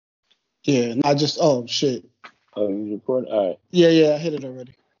Yeah, not just oh shit. Oh, you recording? All right. Yeah, I hit it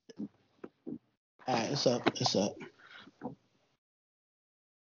already. All right, it's up. It's up.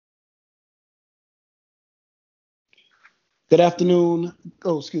 Good afternoon.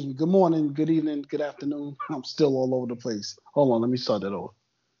 Oh, excuse me. Good morning, good evening, good afternoon. I'm still all over the place. Hold on, let me start that over.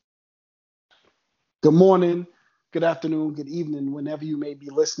 Good morning, good afternoon, good evening, whenever you may be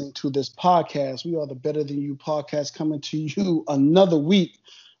listening to this podcast. We are the Better Than You podcast coming to you another week,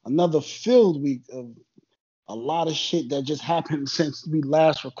 another filled week of a lot of shit that just happened since we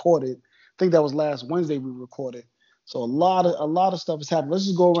last recorded. I think that was last Wednesday we recorded. So a lot of stuff has happened. Let's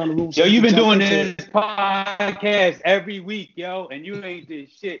just go around the room so Yo, we you've can been jump doing into this it. podcast every week, yo, and you ain't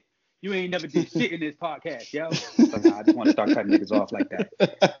did shit. You ain't never did shit in this podcast, yo. So nah, I just want to start cutting niggas off like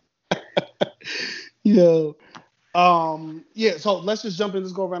that. Yo. Yeah, so let's just jump in.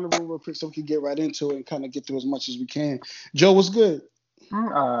 Let's go around the room real quick so we can get right into it and kind of get through as much as we can. Joe, what's good?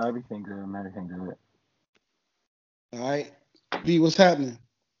 Everything good, man. Everything good. All right. V, what's happening?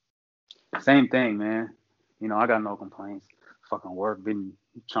 Same thing, man. You know, I got no complaints. Fucking work been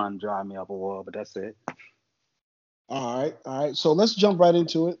trying to drive me up a wall, but that's it. All right. So let's jump right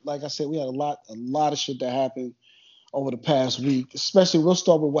into it. Like I said, we had a lot of shit that happened over the past week. Especially, we'll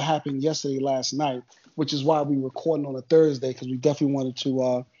start with what happened yesterday, last night, which is why we recording on a Thursday because we definitely wanted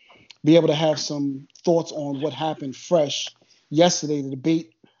to be able to have some thoughts on what happened fresh yesterday. The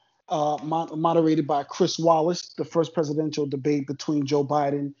debate moderated by Chris Wallace, the first presidential debate between Joe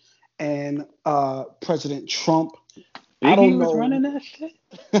Biden and President Trump. I don't Biggie was know. running that shit.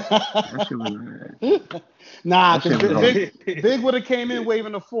 That shit was. Nah, That shit because was Big would have came in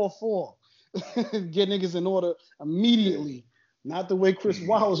waving the 4-4, get niggas in order immediately. Not the way Chris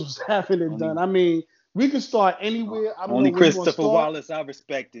Wallace was having it done. I mean, we could start anywhere. I don't know Only where you want to Christopher start. Wallace I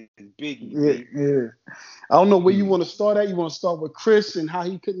respect is Biggie. Yeah. I don't know where you want to start at. You want to start with Chris and how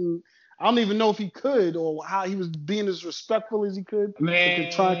he couldn't. I don't even know if he could or how he was being as respectful as he could to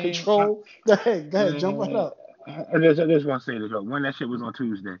try and Man, control. Go ahead, jump right up. I just want to say this. When that shit was on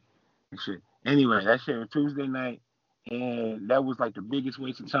Tuesday and shit. Anyway, that shit was Tuesday night, and that was like the biggest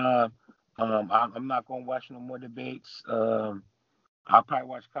waste of time. I'm not gonna watch no more debates. I'll probably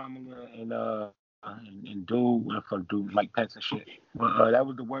watch Kamala and Dude, what the fuck, Dude, Mike Pence and shit. But that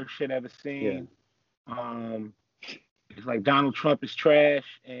was the worst shit I ever seen. Um, it's like Donald Trump is trash,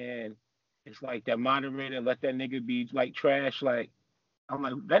 and it's like that moderator let that nigga be like trash. Like I'm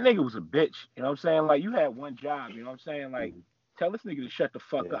like that nigga was a bitch. You know what I'm saying? Like you had one job. You know what I'm saying? Like tell this nigga to shut the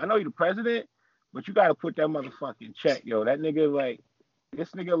fuck up. I know you're the president, but you gotta put that motherfucker in check, yo. That nigga like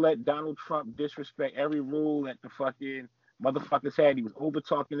this nigga let Donald Trump disrespect every rule that the fucking motherfuckers had. He was over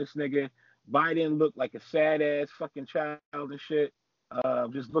talking this nigga. Biden looked like a sad ass fucking child and shit.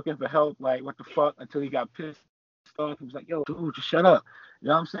 Just looking for help, like what the fuck, until he got pissed off. He was like, yo, dude, just shut up. You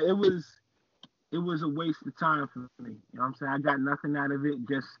know what I'm saying? It was a waste of time for me. You know what I'm saying? I got nothing out of it,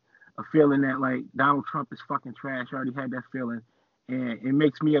 just a feeling that like Donald Trump is fucking trash. I already had that feeling. And it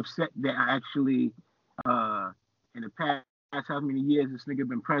makes me upset that I actually in the past how many years this nigga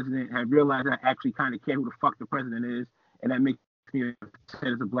been president have realized I actually kind of care who the fuck the president is. And that makes me upset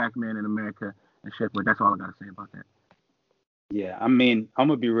as a black man in America and shit. But that's all I gotta say about that. Yeah, I mean, I'm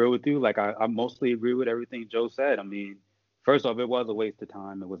gonna be real with you. Like, I mostly agree with everything Joe said. I mean, first off, it was a waste of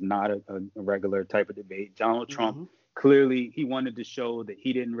time. It was not a regular type of debate. Donald Trump clearly he wanted to show that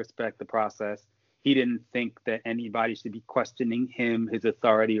he didn't respect the process. He didn't think that anybody should be questioning him, his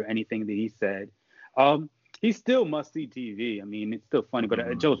authority, or anything that he said. He's still must see TV. I mean, it's still funny,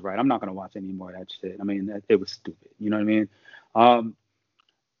 but Joe's right. I'm not gonna watch any more of that shit. I mean, it was stupid. You know what I mean?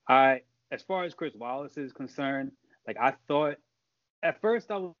 As far as Chris Wallace is concerned, like I thought at first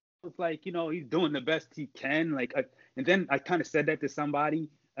I was like, you know, he's doing the best he can. Like, and then I kind of said that to somebody,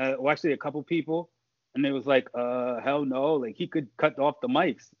 or actually a couple people, and they was like, hell no, like he could cut off the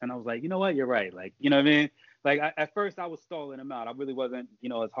mics. And I was like, you know what, you're right. Like, you know what I mean? Like at first I was stalling him out. I really wasn't, you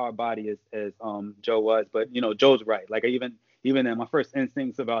know, as hard body as Joe was, but you know, Joe's right. Like even then, my first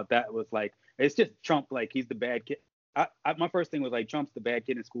instincts about that was like, it's just Trump. Like he's the bad kid. My first thing was like Trump's the bad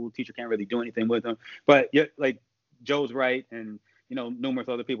kid in school. Teacher can't really do anything with him. But yeah, like Joe's right, and you know numerous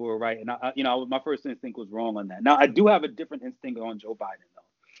other people were right. And my first instinct was wrong on that. Now I do have a different instinct on Joe Biden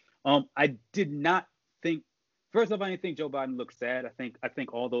though. I did not think. First off, I didn't think Joe Biden looked sad. I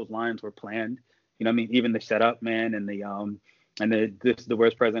think all those lines were planned. You know what I mean? Even the shut up man and this is the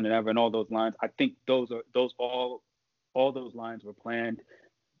worst president ever and all those lines. I think all those lines were planned.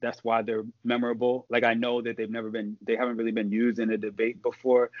 That's why they're memorable. Like I know that they haven't really been used in a debate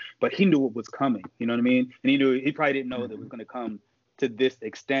before, but he knew it was coming. You know what I mean? And he probably didn't know that it was going to come to this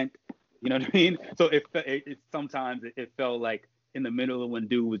extent. You know what I mean? So sometimes it felt like in the middle of when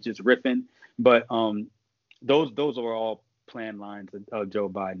dude was just riffing. But those were all planned lines of Joe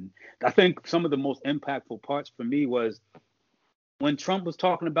Biden. I think some of the most impactful parts for me was when Trump was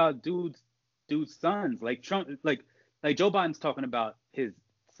talking about dude's sons. Like Trump, like Joe Biden's talking about his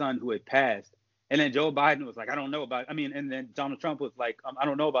son who had passed, and then Joe Biden was like, I don't know about. I mean, and then Donald Trump was like, I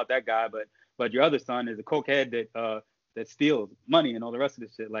don't know about that guy, but your other son is a cokehead that steals money and all the rest of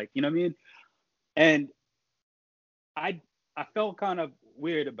this shit. Like, you know what I mean? And I felt kind of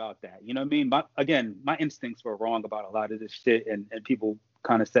weird about that. You know what I mean? My instincts were wrong about a lot of this shit, and people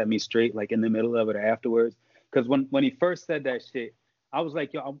kind of set me straight like in the middle of it or afterwards. Because when he first said that shit, I was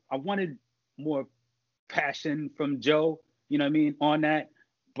like, yo, I wanted more passion from Joe, you know what I mean, on that.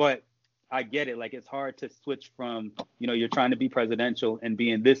 But I get it. Like, it's hard to switch from, you know, you're trying to be presidential and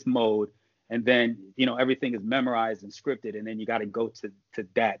be in this mode, and then, you know, everything is memorized and scripted, and then you got to go to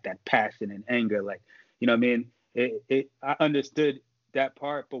that passion and anger. Like, you know what I mean? I understood that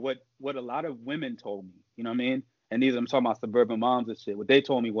part, but what a lot of women told me, you know what I mean? And I'm talking about suburban moms and shit. What they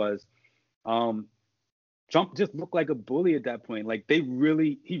told me was, Trump just looked like a bully at that point. Like, he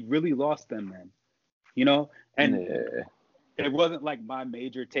really lost them, man. You know? And it wasn't like my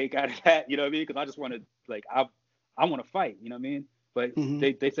major take out of that, you know what I mean? Because I just wanted, like, I want to fight, you know what I mean? But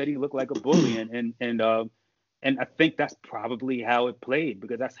they said he looked like a bully, and I think that's probably how it played,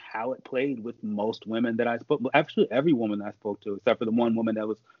 because that's how it played with most women that I spoke. Actually, every woman that I spoke to, except for the one woman that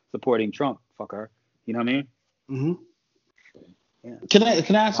was supporting Trump. Fuck her. You know what I mean? Mm-hmm. Yeah. Can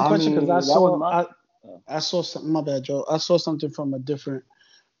I ask a question? Because I saw something. My bad, Joe. I saw something from a different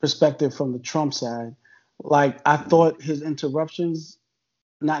perspective from the Trump side. Like, I thought his interruptions,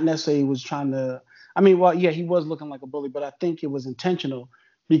 not necessarily was trying to. I mean, well, yeah, he was looking like a bully, but I think it was intentional,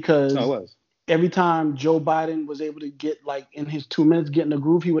 because No, it was. Every time Joe Biden was able to get, like, in his 2 minutes, get in the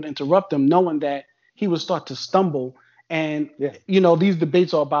groove, he would interrupt him, knowing that he would start to stumble. And, you know, these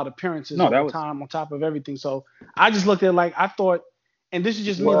debates are about appearances all the time on top of everything. So I just looked at it like, I thought, and this is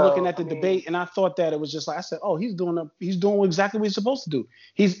just me looking at the debate, and I thought that it was just like, I said, oh, he's doing exactly what he's supposed to do.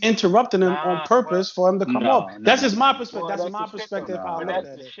 He's interrupting him on purpose for him to come up. That's just my perspective. That's my perspective how I looked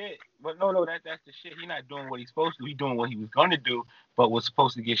at it. Shit. But that's the shit. He's not doing what he's supposed to. He's doing what he was going to do, but was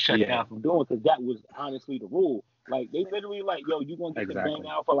supposed to get shut down from doing, because that was honestly the rule. Like, they literally like, yo, you're going to get the bang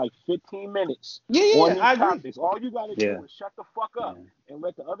out for like 15 minutes. Yeah, on these I topics. All you got to do is shut the fuck up and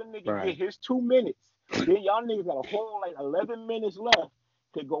let the other nigga get his 2 minutes. Then y'all niggas got a whole like 11 minutes left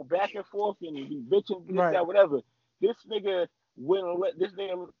to go back and forth and be bitching, this, that, whatever. This nigga wouldn't let this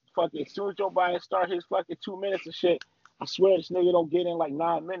nigga fucking, as soon as Joe Biden start his fucking 2 minutes of shit, I swear this nigga don't get in like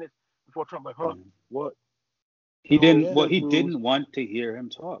 9 minutes before Trump like, huh? What? He didn't want to hear him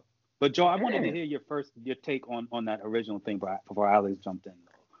talk. But Joe, I wanted to hear your take on that original thing before Alex jumped in.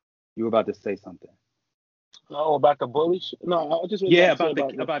 You were about to say something. Oh, about the bully shit? No, I was just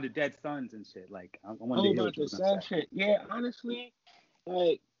about the dead sons and shit. Like, I wanted to hear about the son shit. Yeah, honestly,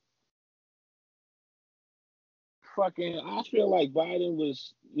 like, fucking, I feel like Biden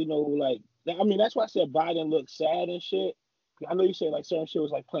was, you know, like, I mean, that's why I said Biden looked sad and shit. I know you said like certain shit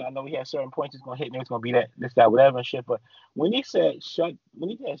was like playing. I know he had certain points it's gonna hit, and it's gonna be that, this, that, whatever and shit. But when he said shut up,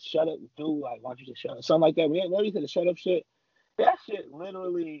 dude, like, why don't you just shut up, something like that. When he said the shut up shit, that shit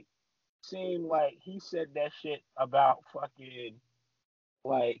literally seemed like he said that shit about fucking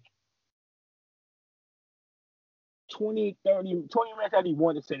like 20 minutes after he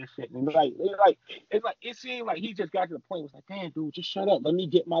wanted to say the shit. And it seemed like he just got to the point. It was like, damn, dude, just shut up. Let me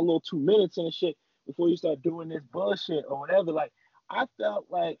get my little 2 minutes and shit before you start doing this bullshit or whatever. Like, I felt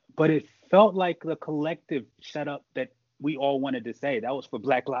like. But it felt like the collective shut up that we all wanted to say. That was for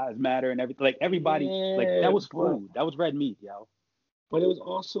Black Lives Matter and everything. Like, everybody, like, that was food. That was red meat, yo. But it was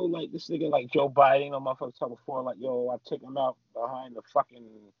also like this nigga like Joe Biden, you know, motherfuckers talking before, like, yo, I took him out behind the fucking,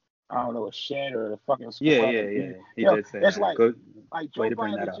 I don't know, a shed or the fucking school. Yeah. He did say that's that. like Joe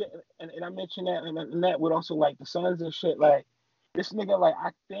Biden, and I mentioned that, and that would also like the sons and shit. Like, this nigga, like,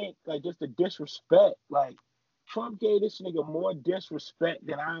 I think, like, just the disrespect, like, Trump gave this nigga more disrespect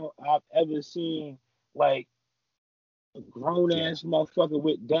than I've ever seen, like, a grown ass motherfucker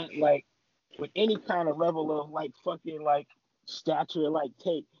with that, like, with any kind of level of like fucking like stature, like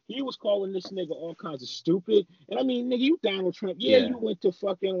take. He was calling this nigga all kinds of stupid. And I mean, nigga, you Donald Trump. Yeah, you went to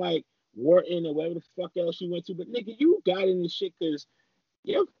fucking like Wharton or whatever the fuck else you went to, but nigga, you got in this shit because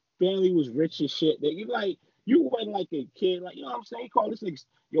your family was rich as shit. That you like, you wasn't like a kid, like, you know what I'm saying? He called this nigga,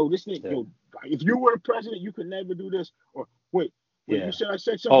 yo, if you were the president, you could never do this. Or wait, you said I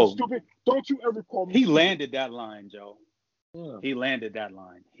said something stupid. Don't you ever call me? He landed that line, Joe. Yeah. He landed that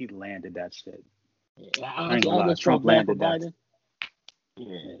line. He landed that shit. Yeah, I ain't gonna lie. Trump landed that.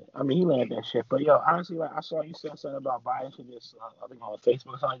 Yeah, I mean, he landed that shit. But yo, honestly, like I saw you said something about Biden should just, I think on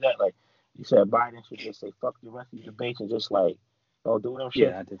Facebook or something like that. Like you said, Biden should just say fuck the rest of the debates and just like don't do them shit.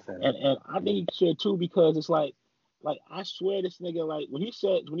 Yeah, I did say that. And I think he should too because it's like I swear this nigga like when he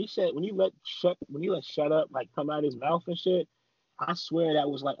let shut up like come out of his mouth and shit. I swear that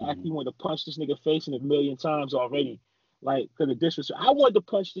was like after he wanted to punch this nigga face in a million times already. Like, cause of disrespect. I wanted to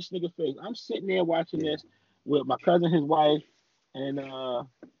punch this nigga face. I'm sitting there watching this with my cousin, his wife, and their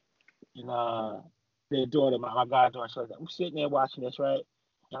daughter, my goddaughter. So I'm sitting there watching this, right?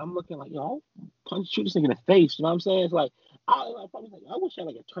 And I'm looking like, yo, shoot this nigga in the face. You know what I'm saying? It's like I wish I had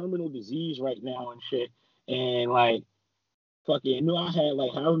like a terminal disease right now and shit. And like fucking knew I had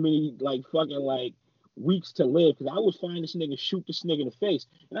like how many like fucking like weeks to live because I was finding this nigga shoot this nigga in the face.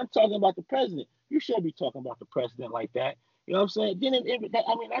 And I'm talking about the president. You should be talking about the president like that. You know what I'm saying? Then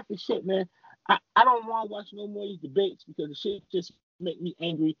I mean that's the shit, man. I don't want to watch no more of these debates because the shit just make me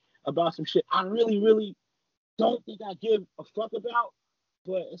angry about some shit I really, really don't think I give a fuck about.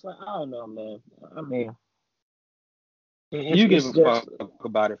 But it's like I don't know, man. I mean, you give a fuck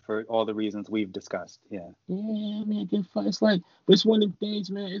about it for all the reasons we've discussed. Yeah. Yeah, I mean, I give a fuck. It's like, but it's one of the things,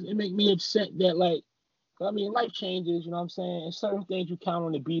 man. It make me upset that like, I mean, life changes. You know what I'm saying? And certain things you count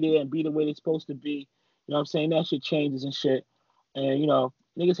on to be there and be the way they're supposed to be. You know what I'm saying? That shit changes and shit. And you know,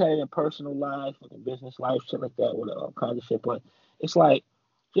 niggas had it in personal life, like in business life, shit like that, with all kinds of shit. But it's like,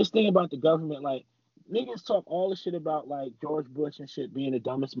 just think about the government, like. Niggas talk all the shit about like George Bush and shit being the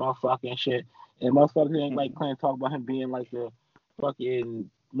dumbest motherfucker and shit, and motherfuckers ain't like playing talk about him being like the fucking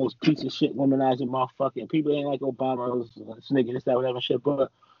most piece of shit womanizing motherfucker. And people ain't like Obama, this nigga, this, that, whatever shit. But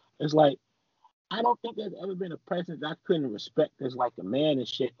it's like I don't think there's ever been a president that I couldn't respect as like a man and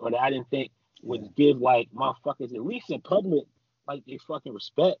shit, or that I didn't think would give like motherfuckers at least in public like they fucking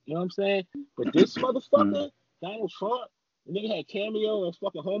respect. You know what I'm saying? But this motherfucker, Donald Trump, the nigga had cameo and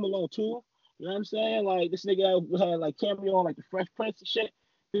fucking Home Alone 2. You know what I'm saying? Like, this nigga had, like, cameo on, like, the Fresh Prince and shit.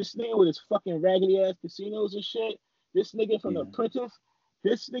 This nigga with his fucking raggedy-ass casinos and shit. This nigga from The Apprentice.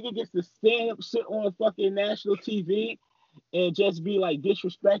 This nigga gets to stand up, sit on fucking national TV and just be, like,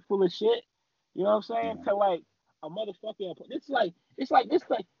 disrespectful and shit. You know what I'm saying? To, like, a motherfucking... It's like,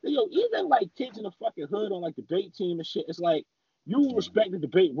 yo, even, like, kids in the fucking hood on, like, the debate team and shit, it's like, you respect the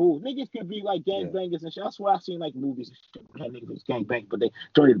debate rules. Niggas could be like gangbangers and shit. That's why I seen like movies and shit. Had niggas was gangbang, but they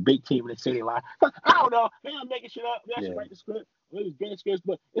join the debate team and they say they lie. I don't know. Maybe I'm making shit up. They actually write the script. Maybe it's scripts,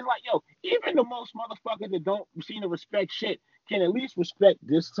 but it's like, yo, even the most motherfuckers that don't seem to respect shit can at least respect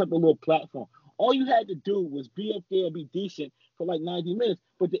this type of little platform. All you had to do was be up there and be decent for like 90 minutes.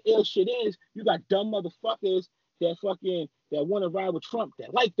 But the ill shit is, you got dumb motherfuckers that want to ride with Trump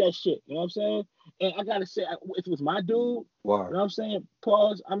that like that shit. You know what I'm saying? And I gotta say, if it was my dude, you know what I'm saying?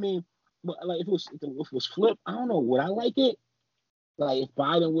 Pause. I mean, like if it was Flip, I don't know. Would I like it? Like if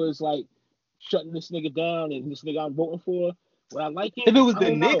Biden was like shutting this nigga down and this nigga I'm voting for, would I like it? If it was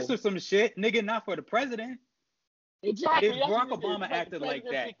the Knicks or some shit, nigga, not for the president. Exactly. If Barack Obama acted like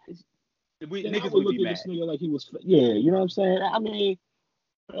that, niggas would be mad. This nigga like he was, you know what I'm saying? I mean,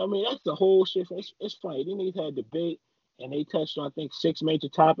 that's the whole shit. It's funny. These niggas had a debate and they touched on, I think, 6 major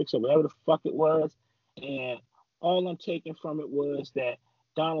topics or whatever the fuck it was. And all I'm taking from it was that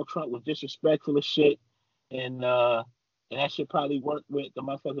Donald Trump was disrespectful as shit. And that shit probably worked with the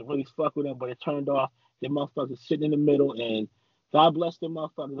motherfuckers really fuck with him, but it turned off. The motherfuckers sitting in the middle. And God bless them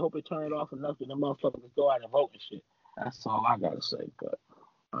motherfuckers. I hope it turned off enough that the motherfuckers could go out and vote and shit. That's all I got to say. But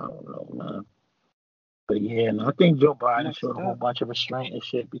I don't know, man. But yeah, no, I think Joe Biden showed a whole bunch of restraint and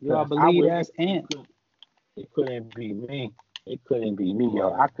shit because I believe that's Ant. It couldn't be me. It couldn't be me,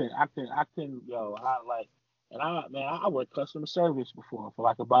 yo. I couldn't, yo. I worked customer service before for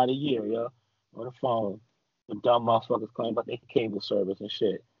like about a year, yo, on the phone. The dumb motherfuckers claim about their cable service and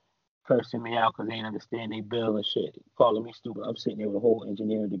shit, cursing me out because they ain't understand their bill and shit, calling me stupid. I'm sitting there with a whole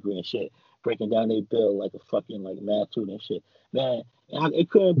engineering degree and shit, breaking down their bill like a fucking like math tutor and shit, man. It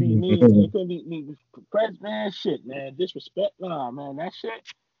couldn't be me. It couldn't be me. Man, shit, man. Disrespect, nah, man. That shit.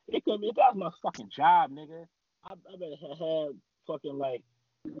 It couldn't be. If that was my fucking job, nigga, I better have had fucking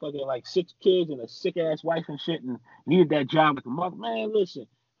like 6 kids and a sick ass wife and shit, and needed that job like a mother. Man, listen,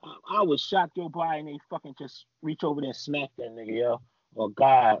 I was shocked Joe Biden they fucking just reach over there and smack that nigga, yo. Oh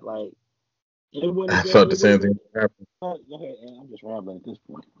God, like. I felt the same thing happen. Go ahead, I'm just rambling at this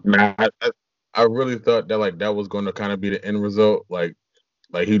point. Nah, I really thought that like that was going to kind of be the end result, like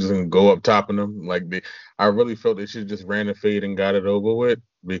he was gonna go up topping them. I really felt they should just ran the fade and got it over with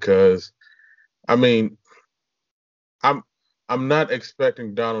because, I mean, I'm not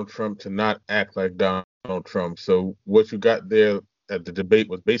expecting Donald Trump to not act like Donald Trump. So what you got there at the debate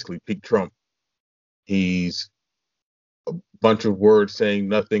was basically peak Trump. He's a bunch of words saying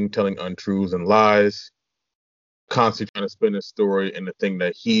nothing, telling untruths and lies, constantly trying to spin a story and the thing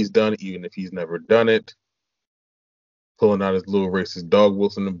that he's done, even if he's never done it, pulling out his little racist dog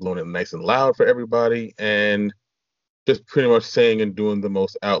Wilson and blowing it nice and loud for everybody, and just pretty much saying and doing the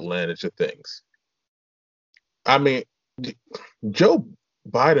most outlandish of things. I mean, Joe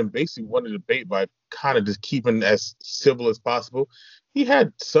Biden basically won the debate by kind of just keeping as civil as possible. He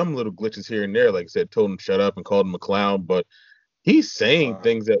had some little glitches here and there, like I said, told him to shut up and called him a clown, but he's saying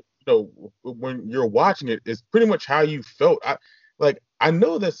things that, when you're watching it, it's pretty much how you felt. I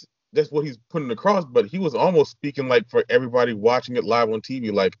know that's what he's putting across, but he was almost speaking like for everybody watching it live on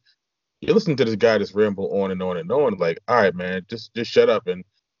TV, like, you listen to this guy just ramble on and on and on, like, all right, man, just shut up.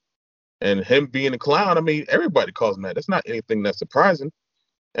 And him being a clown, I mean, everybody calls him that. That's not anything that's surprising.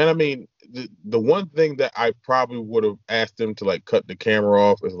 And I mean, the one thing that I probably would have asked him to like cut the camera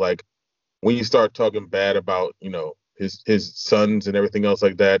off is like when you start talking bad about, his sons and everything else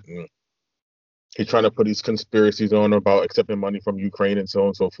like that, and he's trying to put these conspiracies on about accepting money from Ukraine and so on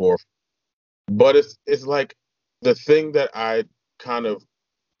and so forth. But it's like the thing that I kind of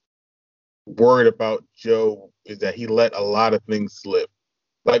worried about Joe is that he let a lot of things slip.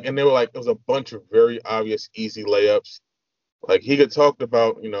 Like, and they were like, it was a bunch of very obvious, easy layups. Like, he had talked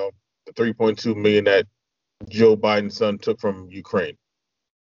about, the 3.2 million that Joe Biden's son took from Ukraine.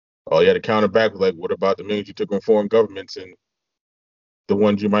 All you had to counter back was like, what about the millions you took from foreign governments and the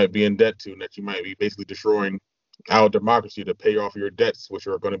ones you might be in debt to, and that you might be basically destroying our democracy to pay off your debts, which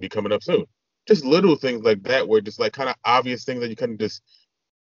are going to be coming up soon. Just little things like that, where just like kind of obvious things that you kind of just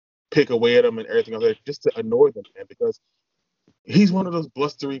pick away at them and everything else, just to annoy them, man, because he's one of those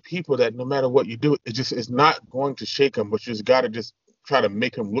blustery people that no matter what you do, it's not going to shake him, but you just got to just try to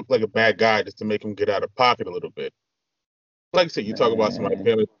make him look like a bad guy just to make him get out of pocket a little bit. Like I said, you talk about somebody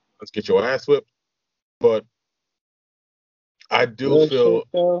family, let's get your ass whipped, but I do real feel. Shit,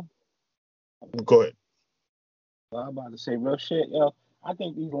 though. Go ahead. Well, I'm about to say real shit, yo. I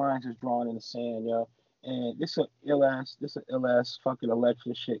think these lines is drawn in the sand, yo. And this a ill ass fucking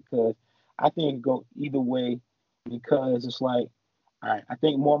election shit, cause I think it go either way, because it's like, all right, I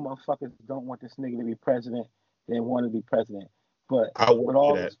think more motherfuckers don't want this nigga to be president than want to be president. But I wouldn't with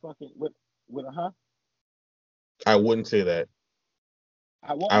all say this fucking with I wouldn't say that.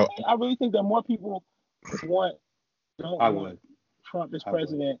 I really think that more people don't I want would. Trump as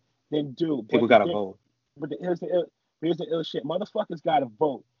president than do. People gotta vote. But here's the ill shit. Motherfuckers gotta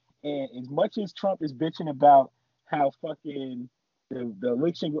vote. And as much as Trump is bitching about how fucking the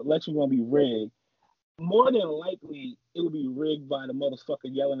election gonna be rigged, more than likely it will be rigged by the motherfucker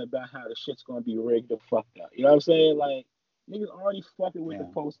yelling about how the shit's gonna be rigged the fuck up. You know what I'm saying? Like, niggas already fucking with the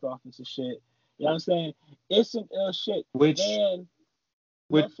post office and shit. You know what I'm saying? It's some ill shit. And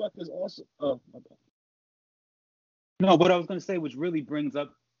motherfuckers also. Oh, my bad. No, what I was gonna say, which really brings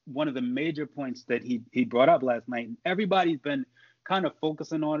up one of the major points that he brought up last night. Everybody's been kind of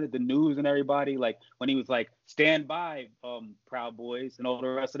focusing on it, the news and everybody, like when he was like, stand by, Proud Boys and all the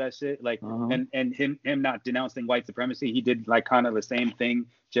rest of that shit, like, and him not denouncing white supremacy. He did like kind of the same thing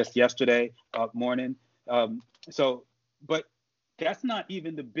just yesterday morning. But that's not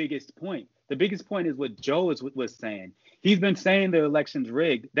even the biggest point. The biggest point is what Joe was saying. He's been saying the election's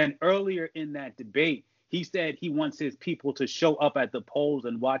rigged. Then earlier in that debate, he said he wants his people to show up at the polls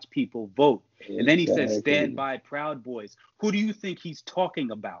and watch people vote. Exactly. And then he says, stand by Proud Boys. Who do you think he's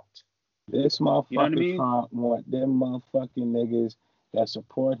talking about? This motherfucker, you know what I mean? Trump want them motherfucking niggas that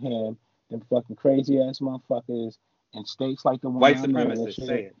support him, them fucking crazy ass motherfuckers in states like the one white supremacists,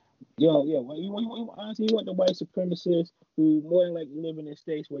 say it. Yeah. Honestly, you want the white supremacists who more than likely live in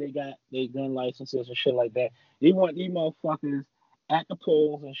states where they got their gun licenses and shit like that. You want these motherfuckers at the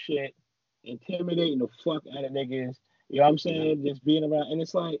polls and shit, intimidating the fuck out of niggas. You know what I'm saying? Just being around, and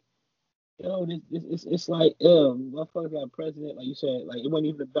it's like, it's like, motherfucker got president, like you said, like it wasn't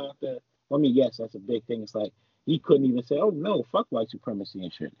even about the. I mean, yes, that's a big thing. It's like he couldn't even say, "Oh no, fuck white supremacy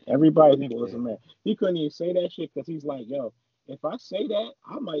and shit." Everybody think it was a man. He couldn't even say that shit because he's like, "Yo, if I say that,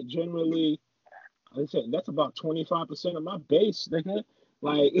 I might generally." I said that's about 25% of my base, nigga.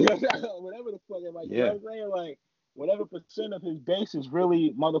 Like, whatever the fuck, like, you know what I'm saying? Like, whatever percent of his base is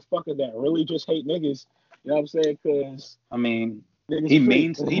really motherfucker that really just hate niggas. You know what I'm saying? Because I mean, he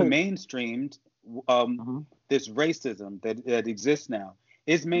mainstreamed this racism that exists now.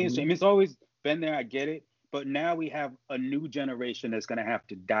 It's mainstream. It's always been there. I get it, but now we have a new generation that's gonna have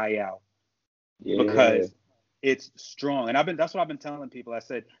to die out because it's strong. And that's what I've been telling people. I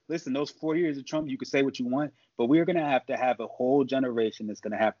said, listen, those 4 years of Trump, you can say what you want, but we're gonna have to have a whole generation that's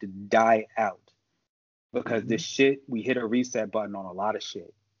gonna have to die out because this shit, we hit a reset button on a lot of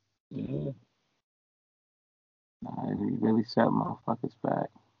shit. Nah, he really set motherfuckers back.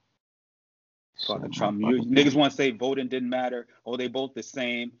 Fucking Trump. You niggas want to say voting didn't matter. Oh, they both the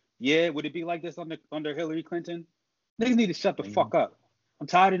same. Yeah, would it be like this under Hillary Clinton? Niggas need to shut the fuck up. I'm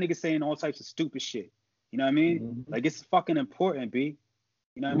tired of niggas saying all types of stupid shit. You know what I mean? Like, it's fucking important, B.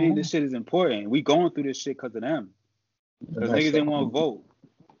 You know what I mean? This shit is important. We going through this shit because of them. Because niggas didn't want to vote.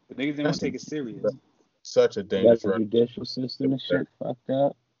 The niggas didn't want to take it serious. Such a dangerous run. The judicial system and shit fucked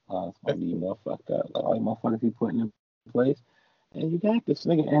up. It's gonna be more fucked up. Like all the motherfuckers he putting in place. And you got this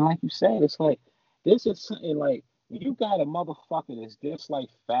nigga, and like you said, it's like this is something like you got a motherfucker that's this like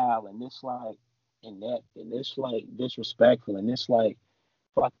foul and this like inept and this like disrespectful and this like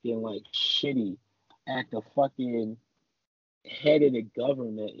fucking like shitty at the fucking head of the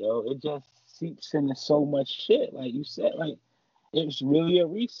government, yo. It just seeps into so much shit. Like you said, like it's really a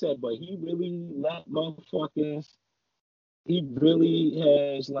reset, but he really let motherfuckers. He really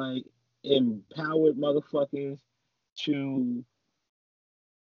has like empowered motherfuckers to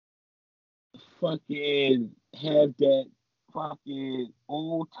fucking have that fucking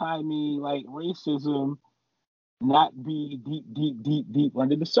old timey like racism not be deep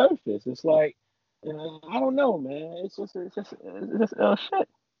under the surface. It's like I don't know, man. It's just shit.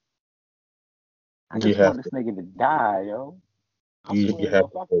 I just want this nigga to die, yo. I swear,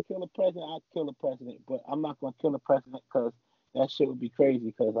 if I could kill the president, I'd kill the president. But I'm not gonna kill the president because that shit would be crazy.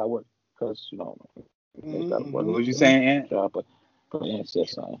 Because I work, because you know. What was you saying, Ant? But Ant said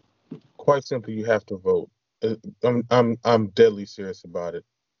something. Quite simply, you have to vote. I'm deadly serious about it.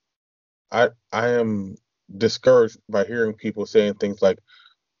 I am discouraged by hearing people saying things like,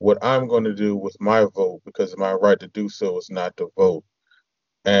 "What I'm going to do with my vote, because my right to do so, is not to vote."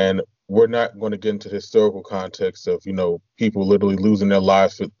 And we're not going to get into the historical context of, people literally losing their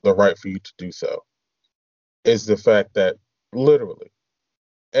lives for the right for you to do so. It's the fact that literally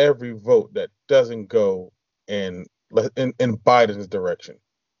every vote that doesn't go in Biden's direction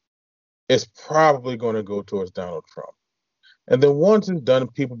is probably going to go towards Donald Trump. And then once it's done,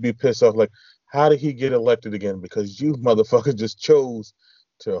 people be pissed off like, how did he get elected again? Because you motherfuckers just chose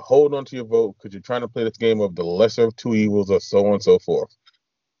to hold on to your vote because you're trying to play this game of the lesser of two evils or so on and so forth.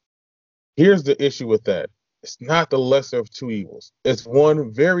 Here's the issue with that. It's not the lesser of two evils. It's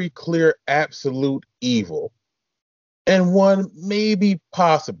one very clear, absolute evil. And one maybe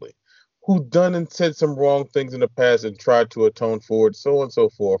possibly who done and said some wrong things in the past and tried to atone for it, so on and so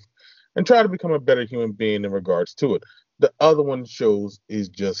forth, and try to become a better human being in regards to it. The other one shows is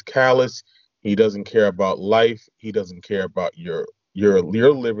just callous. He doesn't care about life. He doesn't care about your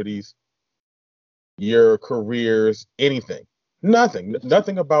liberties, your careers, anything.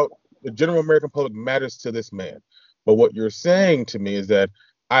 Nothing about the general American public matters to this man. But what you're saying to me is that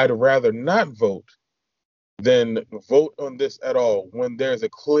I'd rather not vote than vote on this at all when there's a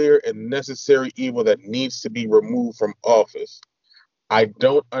clear and necessary evil that needs to be removed from office. I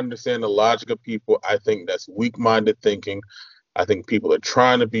don't understand the logic of people. I think that's weak-minded thinking. I think people are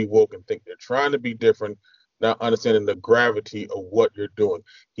trying to be woke and think they're trying to be different, not understanding the gravity of what you're doing.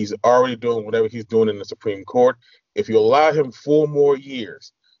 He's already doing whatever he's doing in the Supreme Court. If you allow him 4 more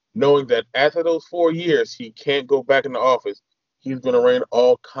years, knowing that after those 4 years he can't go back into office, he's going to rain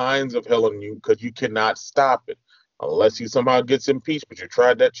all kinds of hell on you because you cannot stop it unless he somehow gets impeached. But you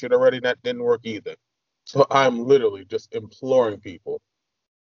tried that shit already, and that didn't work either. So I'm literally just imploring people,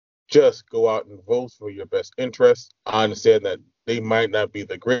 just go out and vote for your best interests. I understand that they might not be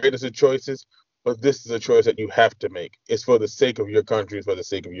the greatest of choices, but this is a choice that you have to make. It's for the sake of your country, it's for the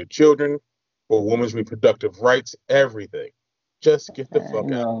sake of your children, for women's reproductive rights, everything. Just get the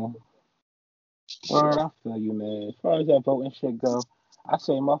fuck out. Word, I feel you, man. As far as that voting shit go, I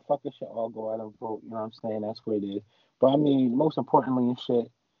say motherfuckers should all go out and vote. You know what I'm saying? That's what it is. But I mean, most importantly and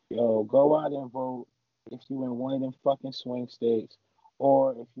shit, go out and vote if you in one of them fucking swing states,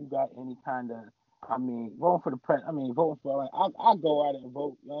 or if you got any kind of, voting for the voting for, like, I go out and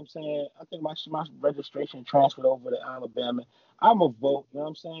vote. You know what I'm saying? I think my registration transferred over to Alabama. I'm a vote. You know what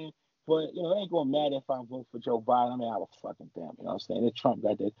I'm saying? But, it ain't going to matter if I vote for Joe Biden. I was fucking damn, you know what I'm saying? If Trump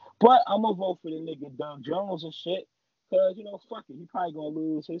got this. But I'm going to vote for the nigga Doug Jones and shit. Because, fuck it. He probably going to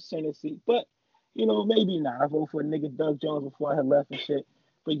lose his Senate seat. But, maybe not. I vote for the nigga Doug Jones before I had left and shit.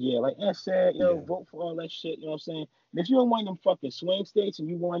 But yeah, like Ant said, vote for all that shit. You know what I'm saying? And if you're in one of them fucking swing states and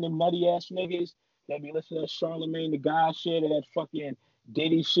you one of them nutty ass niggas that be listening to Charlamagne the God shit or that fucking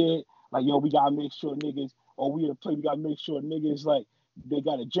Diddy shit, like, we got to make sure niggas, we got to make sure niggas, like, they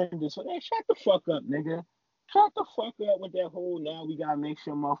got agendas. So, shut the fuck up, nigga. Shut the fuck up with that whole now we gotta make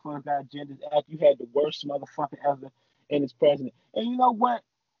sure motherfuckers got agendas. After you had the worst motherfucker ever and his president. And you know what?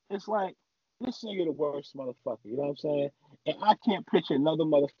 It's like, this nigga the worst motherfucker. You know what I'm saying? And I can't picture another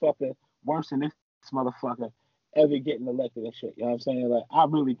motherfucker worse than this motherfucker ever getting elected and shit. You know what I'm saying? Like, I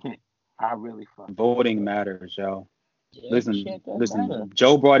really can't. I really fucking Voting can't. matters, yo. Yeah, shit does matter. Listen.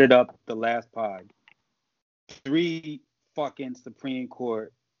 Joe brought it up the last pod. 3 fucking Supreme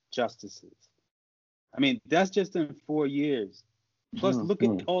Court justices. I mean, that's just in 4 years. Plus, look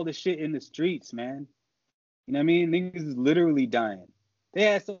at all the shit in the streets, man. You know what I mean? Niggas is literally dying. They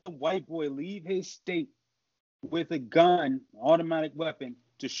had some white boy leave his state with a gun, automatic weapon,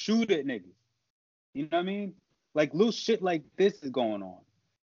 to shoot at niggas. You know what I mean? Like, little shit like this is going on.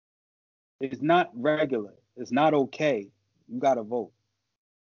 It's not regular. It's not okay. You gotta vote.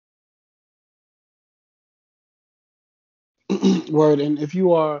 Word. And if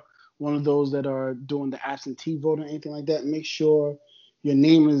you are one of those that are doing the absentee vote or anything like that, make sure your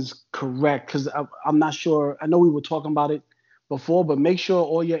name is correct. Because I'm not sure. I know we were talking about it before, but make sure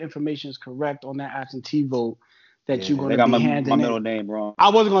all your information is correct on that absentee vote that you're going to be handing my middle name wrong. I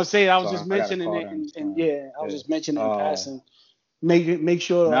wasn't going to say it. I was So just mentioning it. And I was just mentioning it in passing. Make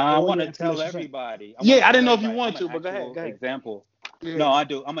sure. I want to tell everybody. I didn't know if you want to, but go ahead. Example. Yeah. No, I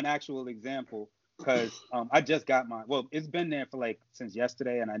do. I'm an actual example because I just got mine. Well, it's been there for like since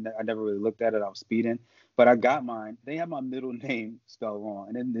yesterday, and I never really looked at it. I was speeding, but I got mine. They have my middle name spelled wrong,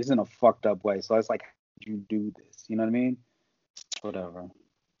 and it's in a fucked up way. So it's like, how did you do this? You know what I mean? Whatever.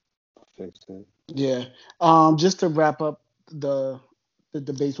 Fix it. Yeah. Just to wrap up the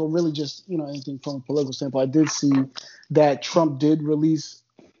debates, well, really just, anything from a political standpoint, I did see that Trump did release,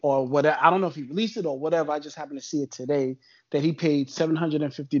 or whatever, I don't know if he released it or whatever, I just happened to see it today, that he paid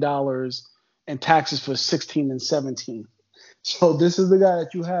 $750 in taxes for 16 and 17. So this is the guy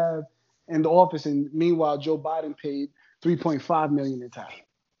that you have in the office, and meanwhile, Joe Biden paid $3.5 million in taxes.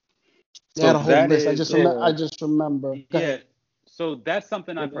 They had a whole list. I just remember. Yeah. So that's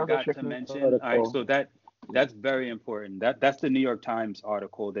something I forgot to mention. All right, so that's very important. That's the New York Times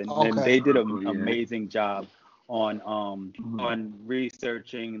article. And they did an amazing job on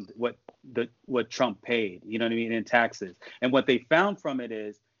researching what Trump paid. You know what I mean, in taxes. And what they found from it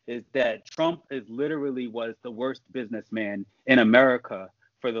is that Trump literally was the worst businessman in America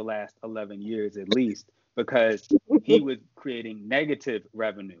for the last 11 years at least, because he was creating negative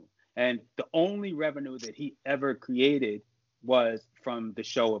revenue. And the only revenue that he ever created was from the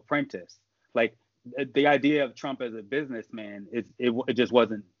show Apprentice. Like, the idea of Trump as a businessman, it just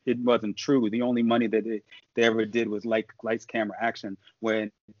wasn't true. The only money that they ever did was like Lights, Camera, Action,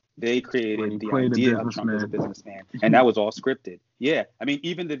 when they created the idea of Trump as a businessman, and that was all scripted. Yeah, I mean,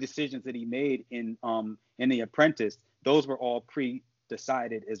 even the decisions that he made in The Apprentice, those were all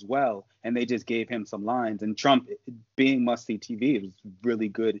pre-decided as well, and they just gave him some lines. And Trump, being must-see TV, was really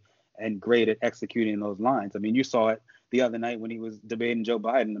good and great at executing those lines. I mean, you saw it the other night when he was debating Joe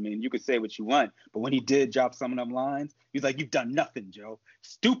Biden. I mean, you could say what you want, but when he did drop some of them lines, he's like, "You've done nothing, Joe.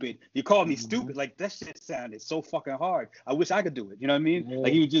 Stupid. You called me stupid." Like, that shit sounded so fucking hard. I wish I could do it. You know what I mean? Yeah.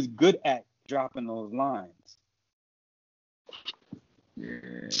 Like, he was just good at dropping those lines.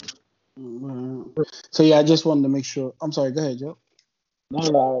 Yeah. So yeah, I just wanted to make sure. I'm sorry. Go ahead, Joe.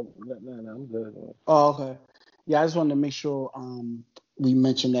 No, I'm good. Oh, okay. Yeah, I just wanted to make sure we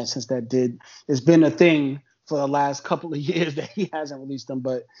mentioned that, since it's been a thing for the last couple of years that he hasn't released them.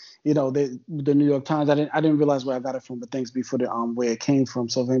 But the New York Times, I didn't realize where I got it from, but thanks before where it came from.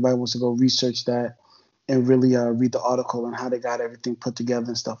 So if anybody wants to go research that and really read the article and how they got everything put together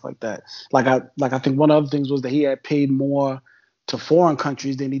and stuff like that. I think one of the things was that he had paid more to foreign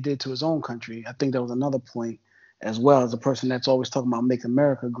countries than he did to his own country. I think that was another point as well. As a person that's always talking about make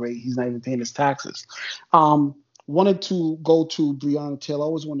America great, he's not even paying his taxes. Wanted to go to Breonna Taylor. I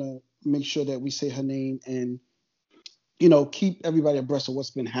always want to make sure that we say her name and keep everybody abreast of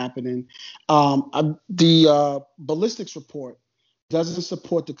what's been happening. The ballistics report doesn't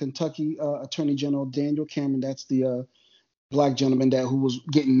support the Kentucky Attorney General Daniel Cameron. That's the black gentleman who was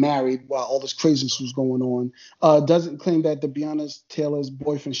getting married while all this craziness was going on. Doesn't claim that the Breonna Taylor's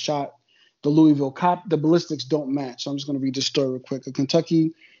boyfriend shot the Louisville cop. The ballistics don't match. So I'm just going to read the story real quick. A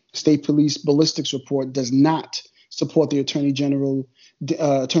Kentucky State Police ballistics report does not support the Attorney General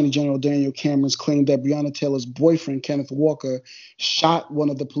Daniel Cameron's claim that Breonna Taylor's boyfriend, Kenneth Walker, shot one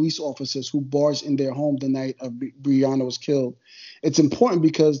of the police officers who barged in their home the night of Breonna was killed. It's important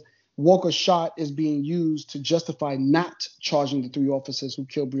because Walker's shot is being used to justify not charging the 3 officers who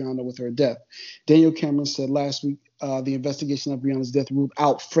killed Breonna with her death. Daniel Cameron said last week the investigation of Breonna's death ruled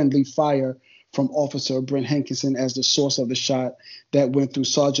out friendly fire from Officer Brent Hankinson as the source of the shot that went through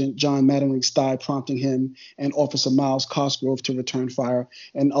Sergeant John Mattingly's thigh, prompting him and Officer Miles Cosgrove to return fire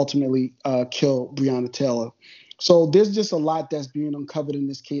and ultimately kill Breonna Taylor. So there's just a lot that's being uncovered in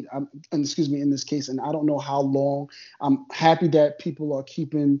this case. And I don't know how long. I'm happy that people are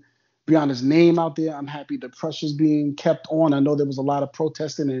keeping Breonna's name out there. I'm happy the pressure's being kept on. I know there was a lot of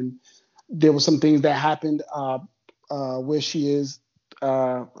protesting and there were some things that happened where she is.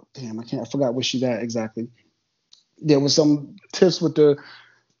 I forgot where she's at exactly. There was some tips with the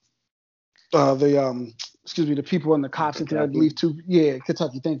the people and the cops. And I believe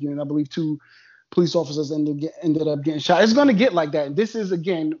Kentucky. Thank you. And I believe 2 police officers ended up getting shot. It's going to get like that. And this is,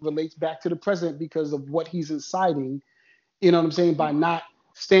 again, relates back to the president because of what he's inciting, you know what I'm saying, by not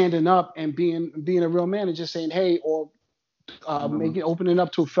standing up and being a real man and just saying, hey, or opening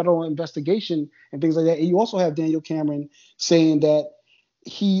up to a federal investigation and things like that. And you also have Daniel Cameron saying that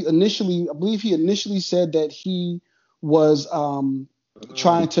I believe he initially said that he was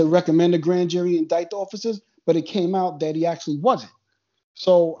trying to recommend a grand jury indict the officers, but it came out that he actually wasn't.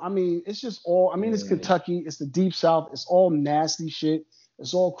 So, I mean, it's just all, it's Kentucky, it's the Deep South, it's all nasty shit,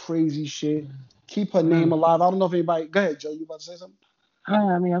 it's all crazy shit. Keep her name alive. I don't know if anybody, go ahead, Joe, you about to say something?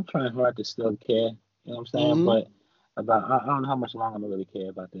 I'm trying hard to still care, you know what I'm saying? But I don't know how much longer I'm gonna really care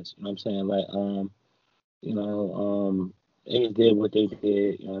about this, you know what I'm saying? Like, they did what they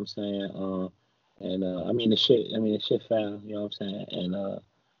did, you know what I'm saying? The shit foul, you know what I'm saying? And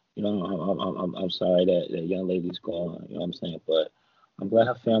I'm sorry that young lady's gone, you know what I'm saying? But I'm glad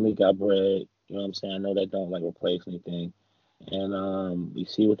her family got bread, you know what I'm saying? I know that don't like replace anything. And we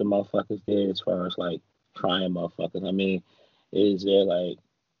see what the motherfuckers did as far as like trying motherfuckers. I mean, is there like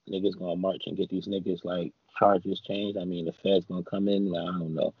niggas gonna march and get these niggas like charges changed? I mean, the Fed's gonna come in. Like, I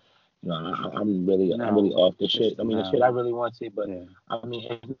don't know. You know, I'm really off the shit. I mean, the shit I really want to see, but I mean,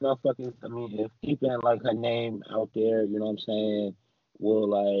 if keeping like her name out there, you know what I'm saying, will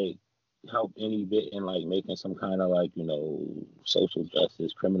like help any bit in like making some kind of like, you know, social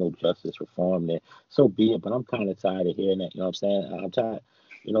justice, criminal justice reform, then so be it. But I'm kind of tired of hearing that. You know what I'm saying? I'm tired.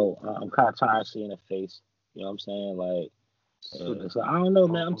 You know, I'm kind of tired of seeing her face. You know what I'm saying? Like. So I don't know,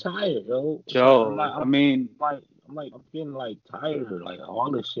 man. I'm tired, yo. Joe, I'm getting like tired, like all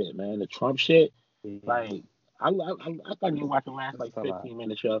this shit, man. The Trump shit, like I thought you watched the last like 15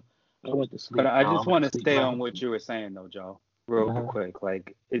 minutes, yo. I went to sleep. But I just want to stay on what you were saying, though, Joe, real quick.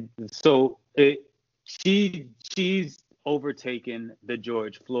 Like, she's overtaken the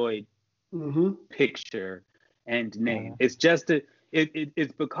George Floyd picture and name. It's just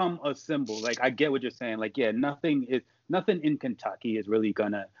it's become a symbol. Like, I get what you're saying. Like, yeah, nothing in Kentucky is really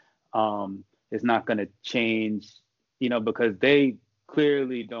is not gonna change, you know, because they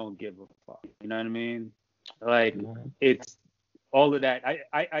clearly don't give a fuck. You know what I mean? Like, it's all of that.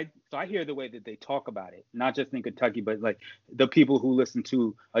 So I hear the way that they talk about it, not just in Kentucky, but like the people who listen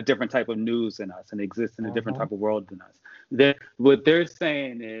to a different type of news than us and exist in a different type of world than us. What they're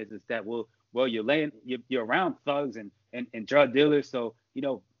saying is that you're around thugs and drug dealers, so you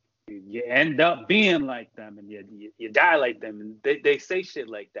know you end up being like them and you die like them, and they say shit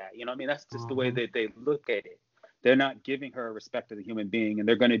like that. You know what I mean? That's just the way that they look at it. They're not giving her respect as a human being, and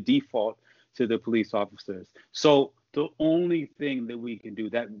they're going to default to the police officers. So the only thing that we can do,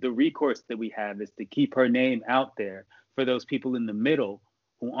 that the recourse that we have, is to keep her name out there for those people in the middle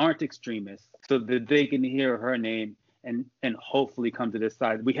who aren't extremists, so that they can hear her name and hopefully come to this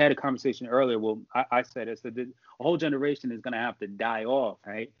side. We had a conversation earlier. Well, I said it. So a whole generation is going to have to die off,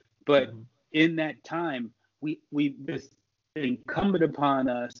 right? But in that time, it's incumbent upon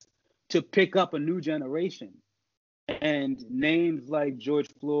us to pick up a new generation. And names like George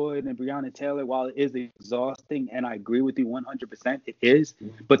Floyd and Breonna Taylor, while it is exhausting, and I agree with you 100%, it is.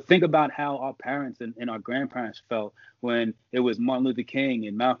 But think about how our parents and our grandparents felt when it was Martin Luther King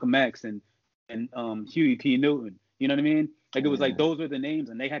and Malcolm X and Huey P. Newton. You know what I mean? Like, it was like those were the names,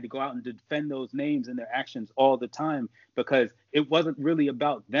 and they had to go out and defend those names and their actions all the time, because it wasn't really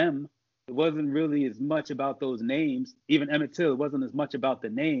about them. It wasn't really as much about those names. Even Emmett Till, it wasn't as much about the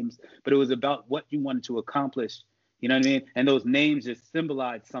names, but it was about what you wanted to accomplish. You know what I mean? And those names just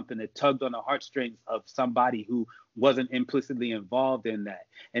symbolized something that tugged on the heartstrings of somebody who wasn't implicitly involved in that.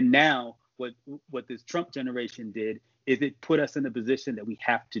 And now what this Trump generation did is it put us in a position that we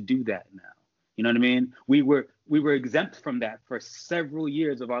have to do that now. You know what I mean? We were exempt from that for several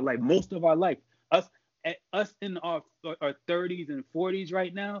years of our life, most of our life. Us in our 30s and 40s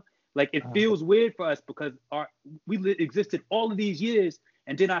right now, like, it feels weird for us because we existed all of these years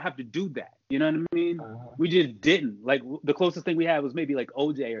and did not have to do that. You know what I mean? We just didn't. Like, the closest thing we had was maybe like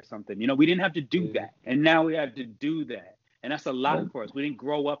OJ or something. You know, we didn't have to do that. And now we have to do that. And that's a lot for us. We didn't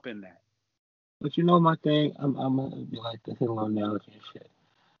grow up in that. But you know my thing? I'm going to be like the Hitler analogy and shit.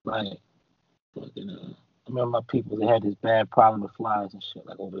 Like, I remember my people, they had this bad problem with flies and shit,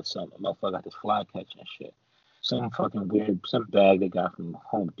 like over the summer. Motherfucker got this fly catcher and shit. Some fucking weird, some bag they got from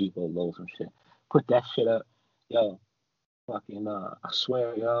Home Depot, Lowe's and shit. Put that shit up. Yo, Fucking, I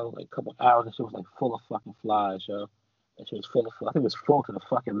swear, yo, like a couple hours, and shit was like full of fucking flies, yo. That shit was full of, I think it was full to the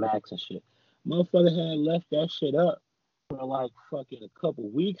fucking max and shit. Motherfucker had left that shit up for like fucking a couple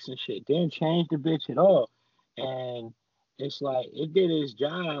weeks and shit. Didn't change the bitch at all. And it's like, it did its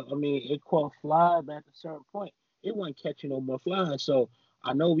job. I mean, it caught flies, but at a certain point, it wasn't catching no more flies. So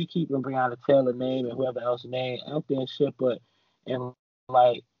I know we keeping Breonna Taylor name and whoever else name out there and shit, but, and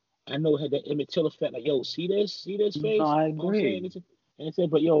like, I know it had that Emmett Till effect. Like, yo, see this No, face? I You know what I'm saying? agree. And it said,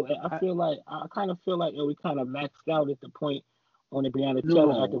 but yo, I I, feel like I kind of feel like yo, we kind of maxed out at the point on the Breonna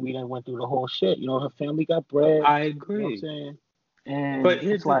Taylor after no, we done went through the whole shit. You know, her family got bread. I You know what I'm agree. saying? And But it's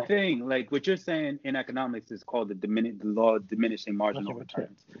here's the like, thing, like what you're saying in economics is called the law of diminishing marginal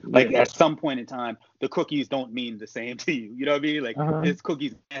returns. yeah, Like yeah. at some point in time, the cookies don't mean the same to you. You know what I mean? Like Uh-huh. this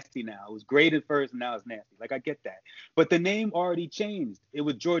cookie's nasty now. It was great at first, and now it's nasty. Like I get that. But the name already changed. It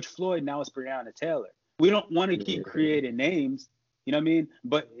was George Floyd, now it's Breonna Taylor. We don't want to keep Yeah. creating names. You know what I mean?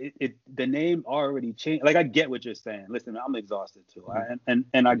 But the name already changed. Like I get what you're saying. Listen, I'm exhausted too.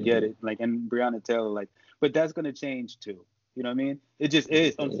 And I get Yeah. it. Like and Breonna Taylor, like, but that's gonna change too. You know what I mean? It just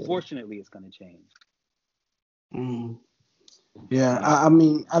is. Yeah. Unfortunately, it's going to change. Mm. Yeah, You know. I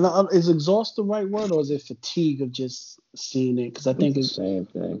mean, I don't, is exhaust the right word, or is it fatigue of just seeing it? Because I It's think the it, same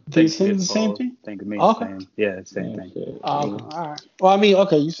thing. do you Think think it's it's the same both. thing? Think it means the Okay. same. Yeah, same Same thing. shit. Okay. Yeah. All right. Well, I mean,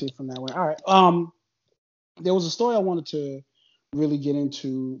 okay, you see it from that way. All right. There was a story I wanted to really get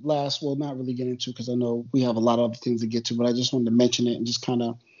into last. Well, not really get into because I know we have a lot of other things to get to, but I just wanted to mention it and just kind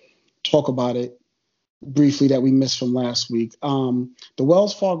of talk about it briefly that we missed from last week. The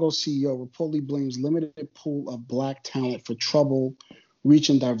Wells Fargo CEO reportedly blames limited pool of black talent for trouble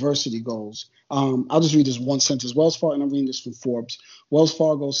reaching diversity goals. I'll just read this one sentence. Wells Fargo, and I'm reading this from Forbes. Wells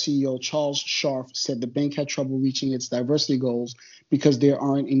Fargo CEO Charles Scharf said the bank had trouble reaching its diversity goals because there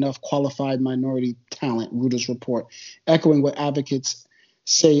aren't enough qualified minority talent, Reuters report, echoing what advocates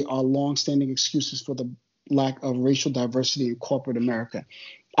say are longstanding excuses for the lack of racial diversity in corporate America.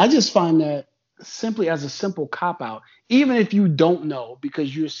 I just find that simply as a simple cop out, even if you don't know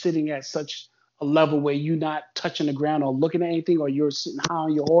because you're sitting at such a level where you're not touching the ground or looking at anything or you're sitting high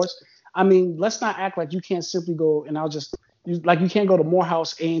on your horse. I mean, let's not act like you can't simply go and like you can't go to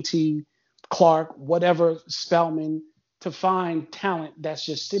Morehouse, A&T, Clark, whatever, Spelman to find talent that's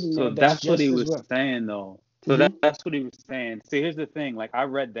just sitting So there that's that's what he just as was well. saying, though. So Mm-hmm. that's what he was saying. See, here's the thing. Like I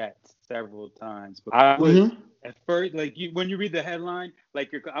read that several times, but I was Mm-hmm. at first like when you read the headline,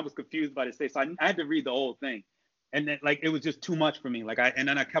 like I was confused by the say. So I had to read the whole thing, and then like it was just too much for me. Like and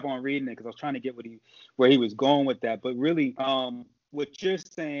then I kept on reading it because I was trying to get where he was going with that. But really, what you're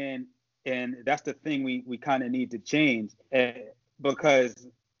saying, and that's the thing we kind of need to change, because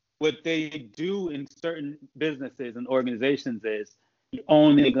what they do in certain businesses and organizations is you're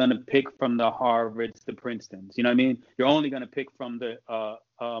only going to pick from the Harvards, the Princetons. You know what I mean? You're only going to pick from the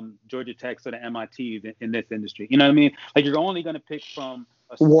Georgia Techs or the MITs in this industry. You know what I mean? Like you're only going to pick from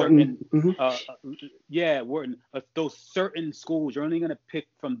a Wharton. certain, Mm-hmm. Wharton, those certain schools. You're only going to pick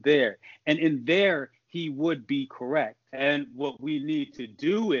from there, and in there he would be correct. And what we need to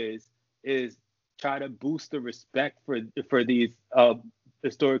do is try to boost the respect for these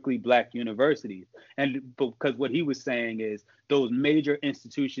historically black universities. And because what he was saying is those major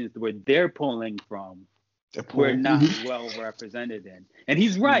institutions where they're pulling from, we're not Mm-hmm. well represented in. And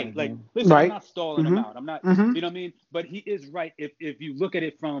he's right. Like, Mm-hmm. listen, I'm Right. not stalling him Mm-hmm. out. I'm not, Mm-hmm. you know what I mean? But he is right. If you look at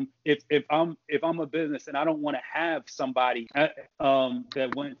it from if I'm a business and I don't want to have somebody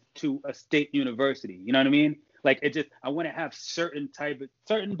that went to a state university, you know what I mean? Like it just I want to have certain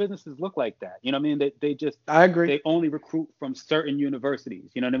businesses look like that. You know what I mean? They just I agree. they only recruit from certain universities.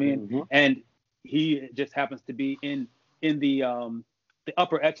 You know what I mean? Mm-hmm. And he just happens to be in the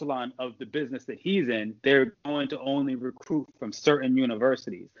upper echelon of the business that he's in. They're going to only recruit from certain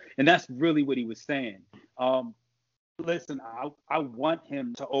universities, and that's really what he was saying. Listen, I want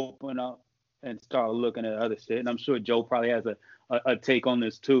him to open up and start looking at other shit, and I'm sure Joe probably has a take on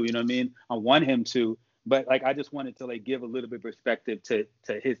this too. You know what I mean? I want him to, but like I just wanted to like give a little bit of perspective to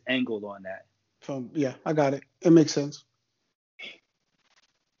his angle on that. Yeah, I got it. It makes sense.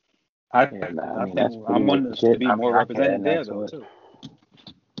 I Yeah, nah, I I mean think that's I pretty want us to legit. be I mean more I can't add represented nothing there to though it. too.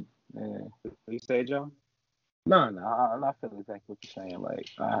 Yeah. What you say, Joe? No, I feel exactly what you're saying. Like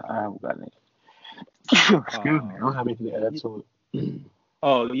I haven't got any. Excuse me. I don't have anything to add to it.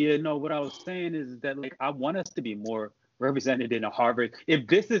 Oh yeah, no. What I was saying is that like I want us to be more represented in a Harvard. If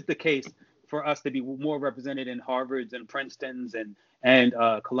this is the case for us to be more represented in Harvards and Princetons and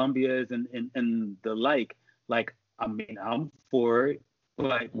Columbias and the like I mean I'm for it,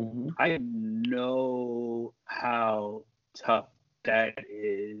 but Mm-hmm. I know how tough that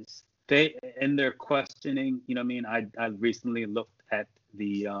is they're questioning. You know what I mean? I recently looked at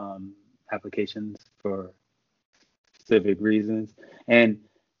the applications for specific reasons, and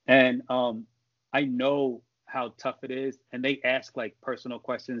I know how tough it is, and they ask like personal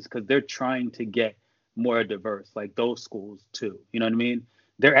questions because they're trying to get more diverse, like those schools too. You know what I mean?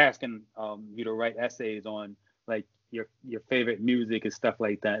 They're asking you to write essays on like your favorite music and stuff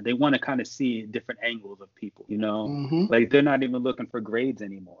like that. They want to kind of see different angles of people. You know, like they're not even looking for grades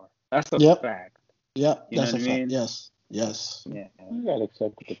anymore. That's a fact. Yep, You know that's what a I fact. mean? Yes. Yeah. You got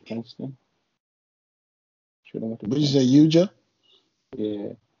accepted to Princeton. Should have went to What did you say, Uja?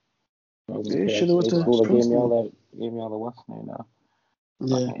 Yeah. Yeah, should have went to School that gave me Princeton. all the what's name now.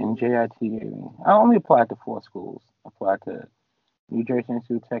 Yeah. NJIT gave me. I only applied to 4 schools. I applied to New Jersey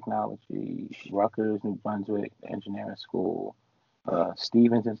Institute of Technology, Rutgers, New Brunswick Engineering School,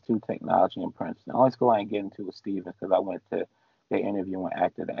 Stevens Institute of Technology in Princeton. The only school I ain't getting to was Stevens because I went to their interview and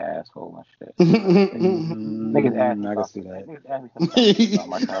acted an asshole and shit. Niggas asked me I can about see that. Niggas asked me some dumb shit about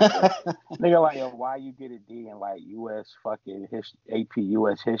myself. Nigga like, yo, why you get a D in like U.S. fucking AP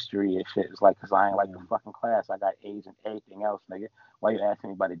U.S. history and shit? It's like, cause I ain't like the fucking class. I got A's in everything else, nigga. Why you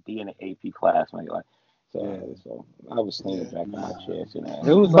asking me about a D in the AP class, nigga? Like, so I was leaning back in my chair, you know.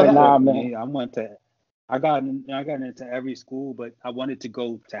 It was but like nah, that for man. me. I got into every school, but I wanted to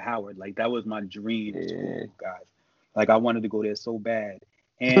go to Howard. Like that was my dream school, guys. Like I wanted to go there so bad,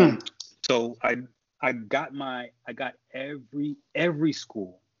 and so I got every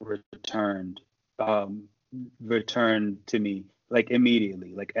school returned to me like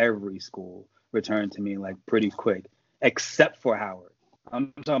immediately. Like every school returned to me like pretty quick, except for Howard.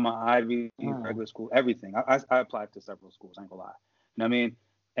 I'm talking about Ivy, regular school, everything. I applied to several schools. I ain't gonna lie. You know what I mean?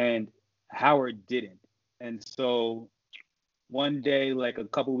 And Howard didn't. And so one day, like a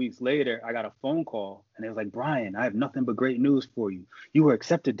couple weeks later, I got a phone call and it was like, Brian, I have nothing but great news for you. You were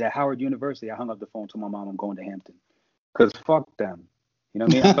accepted at Howard University. I hung up the phone to my mom, I'm going to Hampton. Because fuck them. You know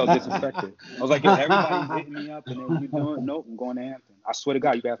what I mean? I felt disrespected. I was like, yo, everybody's hitting me up and then what you doing? Nope, I'm going to Hampton. I swear to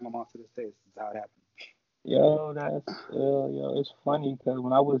God, you can ask my mom to this day. This is how it happened. Yo, it's funny because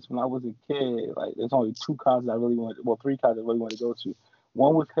when I was a kid, like there's only 2 colleges I really wanted, 3 colleges I really wanted to go to.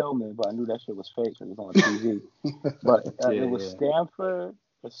 One was Hillman, but I knew that shit was fake because it was on TV. But it was Stanford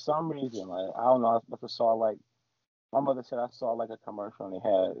for some reason. Like I don't know, I must have saw like my mother said I saw like a commercial and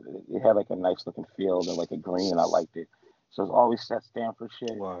it had like a nice looking field and like a green and I liked it. So it's always that Stanford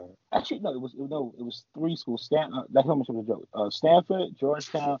shit. Wow. Actually, no, it was 3 schools. That Hillman shit was a joke. Stanford,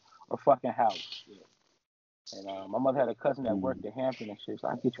 Georgetown, or fucking Howard. Yeah. And my mother had a cousin that worked at Hampton and shit, so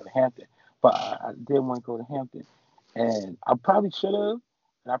I get you to Hampton. But I didn't want to go to Hampton. And I probably should have,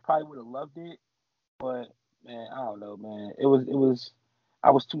 and I probably would have loved it. But man, I don't know, man.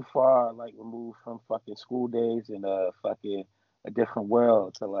 I was too far like removed from fucking school days and fucking a different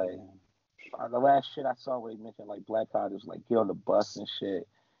world to like the last shit I saw where he mentioned like black colleges like get on the bus and shit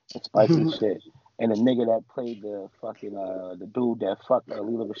and spiking shit. And the nigga that played the fucking the dude that fucked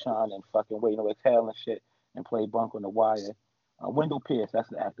Leela Rashawn and fucking Waiting to Exhale and shit and played Bunk on the Wire. Wendell Pierce, that's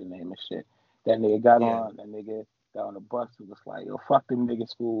the actor name and shit. That nigga got on the bus and was like, yo, fuck them nigga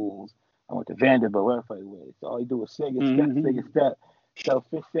schools. I went to Vanderbilt, wherever he went. So all he do was sing a step. So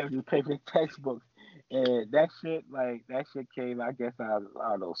Fifth Seven just pay for the textbooks. And that shit came out, I guess I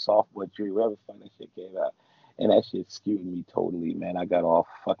don't know, sophomore, junior, whatever the fuck that shit came out. And that shit skewed me totally, man. I got all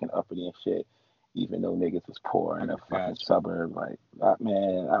fucking uppity and shit, even though niggas was poor in a fucking suburb. Like, I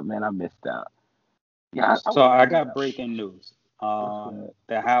missed out. Yeah. So I got breaking news.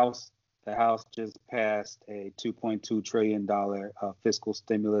 The House just passed a $2.2 trillion fiscal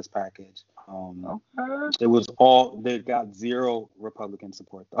stimulus package. They got 0 Republican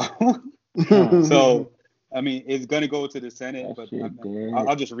support though. So I mean, it's gonna go to the Senate, but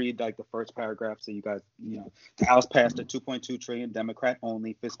I'll just read like the first paragraph so you guys, the House passed a $2.2 trillion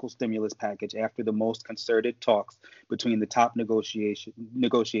Democrat-only fiscal stimulus package after the most concerted talks between the top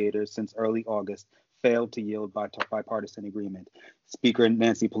negotiators since early August failed to yield bipartisan agreement. Speaker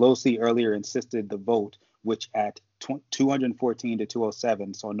Nancy Pelosi earlier insisted the vote, which at 214 to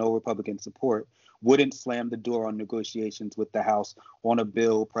 207 saw no Republican support, wouldn't slam the door on negotiations with the House on a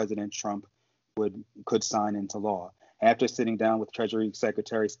bill President Trump could sign into law. After sitting down with Treasury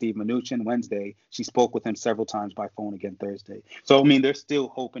Secretary Steve Mnuchin Wednesday, she spoke with him several times by phone again Thursday. So I mean, they're still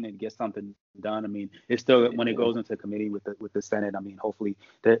hoping to get something done. I mean, it's still when it goes into committee with the Senate. I mean, hopefully,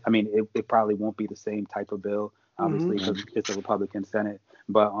 it probably won't be the same type of bill, obviously, because it's a Republican Senate.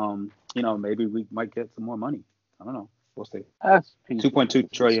 But maybe we might get some more money. I don't know. We'll see.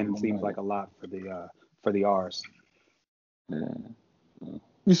 2.2 trillion seems like a lot for the R's.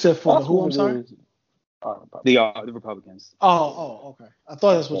 You said for the who? I'm sorry. The Republicans. Oh, okay. I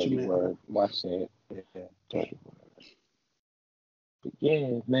thought that's what you meant. Word. Watch that. Yeah. Dirty word. But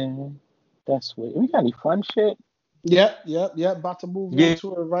yeah, man. That's sweet. We got any fun shit? Yep. About to move on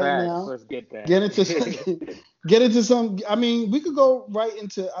to it right now. Let's get that. Get into some. I mean, we could go right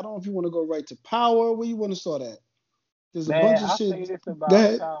into. I don't know if you want to go right to Power. Where you want to start at? There's a bunch of shit. Say this about Go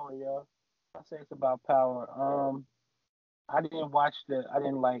ahead. Power, yo. I'll say it's about Power. I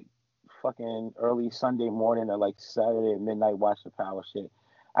didn't like fucking early Sunday morning or like Saturday at midnight watch the Power shit.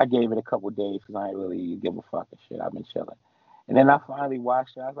 I gave it a couple days because I ain't really give a fuck and shit. I've been chilling. And then I finally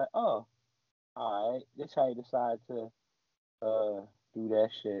watched it. I was like, oh, all right. This how you decide to do that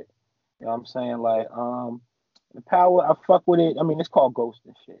shit. You know what I'm saying? Like, the Power, I fuck with it. I mean, it's called Ghost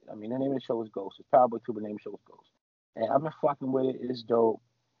and shit. I mean, the name of the show is Ghost. It's Power Boy 2, but the name of the show is Ghost. And I've been fucking with it. It's dope.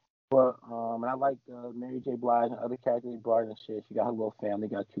 But and I like Mary J. Blige and other characters they brought in and shit. She got her little family,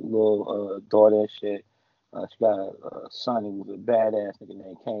 got a cute little daughter and shit. She got a son who was a badass nigga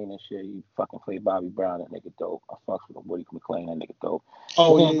named Kane and shit. He fucking played Bobby Brown. That nigga dope. I fucks with him. Woody McClain. That nigga dope.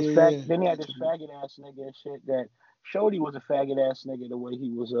 Oh yeah. Then he had this faggot ass nigga and shit that showed he was a faggot ass nigga the way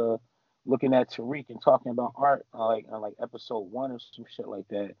he was looking at Tariq and talking about art on like episode 1 or some shit like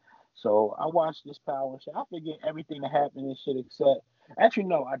that. So I watched this Power and shit. I forget everything that happened and shit except. Actually,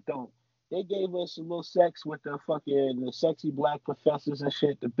 no, I don't. They gave us a little sex with the sexy black professors and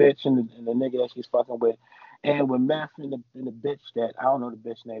shit, the bitch and the nigga that she's fucking with, and with Meth and the bitch that I don't know the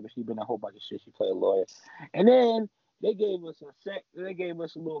bitch name, but she been in a whole bunch of shit. She played a lawyer, and then they gave us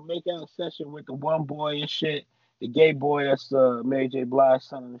a little makeout session with the one boy and shit, the gay boy that's Mary J. Blige's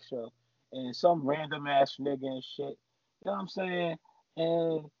son on the show, and some random ass nigga and shit. You know what I'm saying?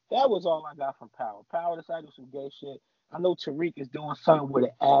 And that was all I got from Power. Power decided to do some gay shit. I know Tariq is doing something with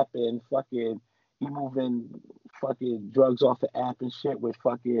an app and fucking he moving fucking drugs off the app and shit with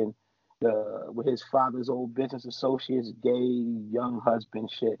fucking with his father's old business associates, gay young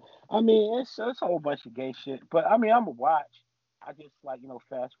husband shit. I mean, it's a whole bunch of gay shit. But I mean, I'm a watch. I just like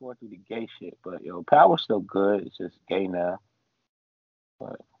fast forward through the gay shit. But Power's still good. It's just gay now.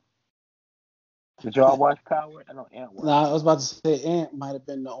 But did y'all watch Power? I know Ant watched. Nah, I was about to say Ant might have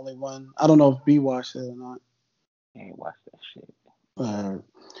been the only one. I don't know if B watched it or not. I ain't watched that shit.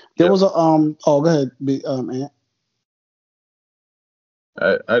 There was a Oh, go ahead, Ant.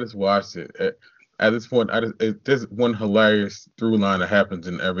 I just watched it. At this point, there's one hilarious through line that happens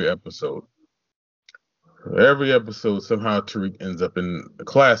in every episode. Every episode, somehow Tariq ends up in a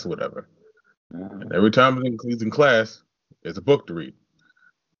class or whatever. And every time he's in class, there's a book to read.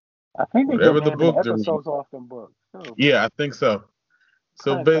 I think they whatever the book episodes off them books. Too. Yeah, I think so.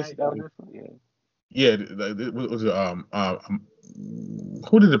 So basically, yeah, it was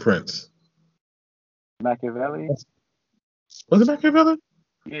who did the Prince? Machiavelli. Was it Machiavelli?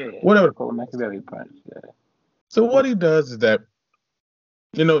 Yeah. Whatever. Called Machiavelli Prince. Yeah. So what he does is that,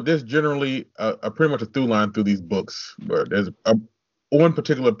 there's generally pretty much a through line through these books, where there's one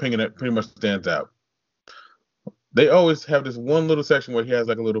particular opinion that pretty much stands out. They always have this one little section where he has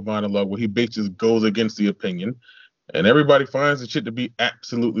like a little monologue where he basically goes against the opinion, and everybody finds the shit to be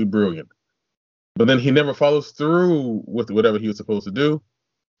absolutely brilliant. But then he never follows through with whatever he was supposed to do,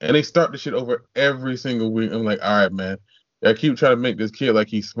 and they start the shit over every single week. I'm like, all right, man, I keep trying to make this kid like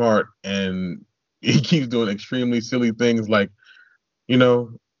he's smart, and he keeps doing extremely silly things like,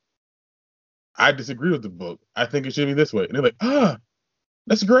 I disagree with the book. I think it should be this way. And they're like,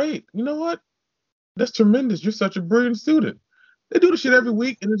 that's great. You know what? That's tremendous. You're such a brilliant student. They do the shit every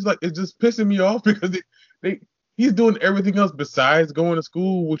week, and it's just pissing me off because he's doing everything else besides going to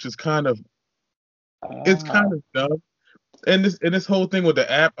school, which is kind of dumb. And this whole thing with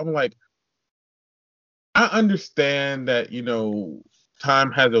the app, I'm like, I understand that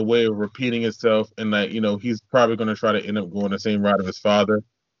time has a way of repeating itself, and that he's probably going to try to end up going the same route of his father.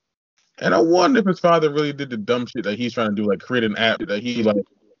 And I wonder if his father really did the dumb shit that he's trying to do, like create an app that he like.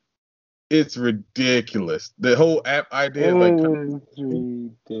 It's ridiculous. The whole app idea is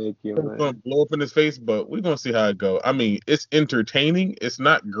ridiculous. Gonna blow up in his face, but we're gonna see how it goes. I mean, it's entertaining. It's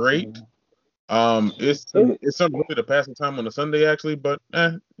not great. It's something really to pass the time on a Sunday actually, but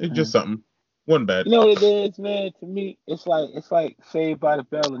it's just something. One bad. You know what it is, man? To me, it's like Saved by the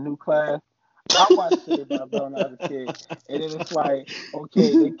Bell, a new class. I watched Saved by the Bell when I was a kid, and then it's like,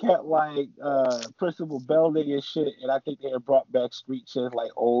 okay, they kept like Principal Belding and shit, and I think they had brought back Street shit like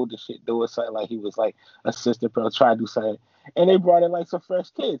old and shit, doing something like he was like assistant pro, trying to do something, and they brought in like some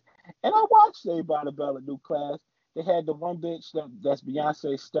fresh kids, and I watched Saved by the Bell, a new class. They had the one bitch that's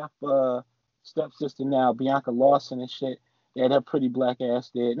Beyonce's stepsister now, Bianca Lawson and shit. They had that pretty black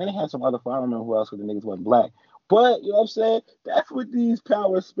ass there, and then they had some other. I don't know who else, because the niggas wasn't black. But, you know what I'm saying? That's what these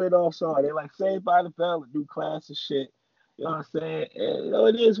Power spinoffs are. They're like Saved by the Bell, a new class of shit. You know what I'm saying?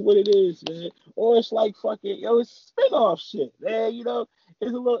 And, it is what it is, man. Or it's like fucking, it's spinoff shit, man. It's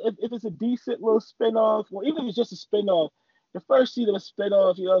a little, if it's a decent little spinoff, or even if it's just a spinoff, the first season of a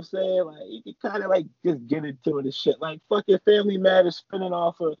spinoff, you know what I'm saying? Like, you can kind of like just get into it and shit. Like, fucking Family Matters spinning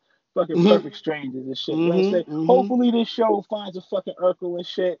off of fucking Perfect Strangers and shit. You know what I'm saying? Hopefully this show finds a fucking Urkel and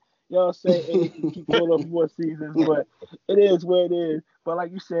shit. You know what I'm saying? And it can keep going on more seasons, but it is what it is. But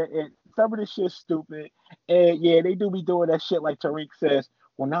like you said, some of this shit's stupid. And yeah, they do be doing that shit like Tariq says,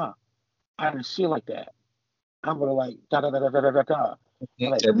 well, nah, I didn't see it like that. I'm gonna like da da da da da da da.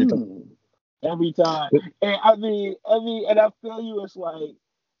 Like, every time. And I mean, and I feel you,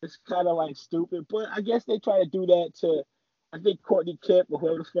 it's kind of like stupid, but I guess they try to do that to, I think Courtney Kemp or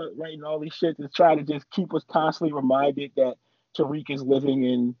whoever the fuck writing all these shit is trying to just keep us constantly reminded that Tariq is living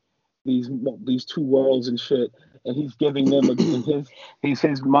in these two worlds and shit, and he's giving them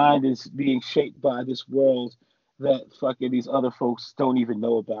his mind is being shaped by this world that fucking these other folks don't even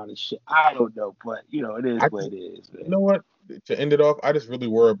know about and shit. I don't know, but it is what it is, man. You know what? To end it off, I just really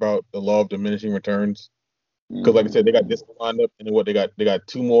worry about the law of diminishing returns. Because like I said, they got this lined up, and then what they got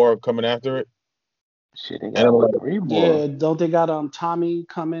two more coming after it. Shit, they got 3 more. Yeah, don't they got Tommy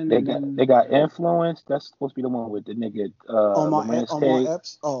coming? They got Influence. That's supposed to be the one with the nigga Lorenz Tate.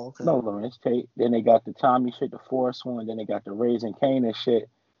 Epps? Oh, okay. No, Lorenz Tate. Then they got the Tommy shit, the Force one. Then they got the Raising Kanan shit.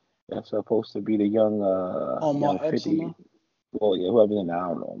 That's supposed to be the young young 50. Well, yeah, whoever's in there, I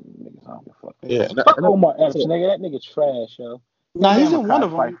don't know. Niggas, I don't give a fuck. Yeah, fuck Omar Epps, nigga. That nigga trash, yo. Nah, he's in one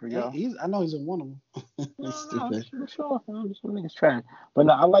of them. I know he's in one of them. No, sure. This nigga's trash. But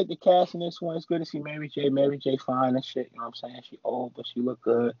no, I like the cast in this one. It's good to see Mary J. fine and shit. You know what I'm saying? She old, but she look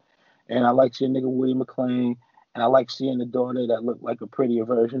good. And I like seeing nigga Woody McClain. And I like seeing the daughter that looked like a prettier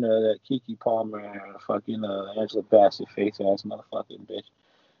version of that Keke Palmer and fucking Angela Bassett face ass motherfucking bitch.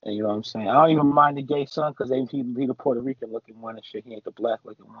 And you know what I'm saying? I don't even mind the gay son because he the Puerto Rican looking one and shit. He ain't the black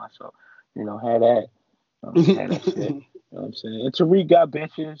looking one. So, had that. Had that shit. You know what I'm saying? And Tariq got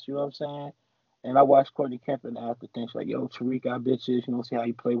bitches, you know what I'm saying? And I watched Courtney Kemp and after things like, yo, Tariq got bitches, see how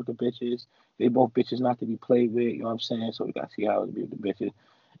he play with the bitches. They both bitches not to be played with, you know what I'm saying? So we got to see how it be with the bitches.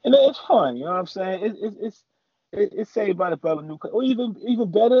 And it's fun, you know what I'm saying? It's Saved by the Bell new, or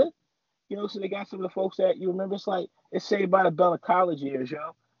even better, so they got some of the folks that you remember. It's Saved by the Bell of college years,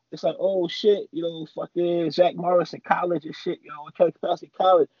 yo. It's like, oh shit, fucking Zach Morris in college and shit, Kelly Capacity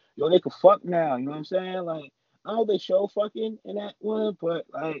college. They could fuck now, you know what I'm saying? Like, I know they show fucking in that one, but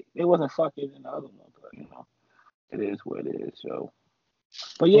like they wasn't fucking in the other one. But it is what it is. So,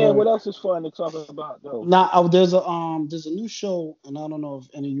 but yeah, what else is fun to talk about though? Now there's a new show, and I don't know if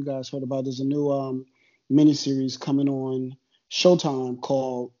any of you guys heard about it. There's a new miniseries coming on Showtime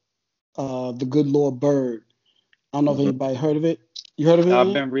called The Good Lord Bird. I don't know if anybody heard of it. You heard of it?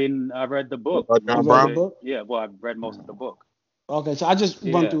 I've read the book. You read the book? Yeah, well, I've read most of the book. Okay, so I just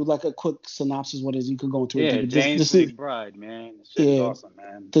run through like a quick synopsis. What it is, you can go into it. James McBride, man. Shit's awesome,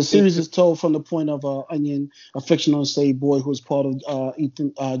 man. The series is told from the point of Onion, a fictional enslaved boy who was part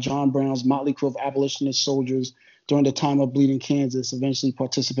of John Brown's motley crew of abolitionist soldiers during the time of Bleeding Kansas, eventually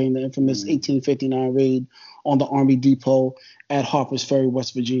participating in the infamous 1859 raid on the Army Depot at Harper's Ferry,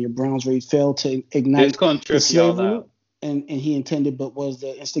 West Virginia. Brown's raid failed to ignite the slavery. And he intended, but was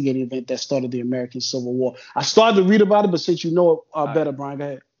the instigating event that started the American Civil War. I started to read about it, but since you know it better, Brian, go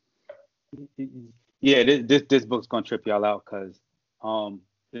ahead. Yeah, this book's gonna trip y'all out because the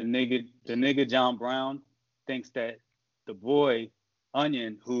nigga John Brown thinks that the boy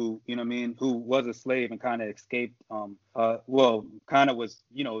Onion, who who was a slave and kind of escaped, John Brown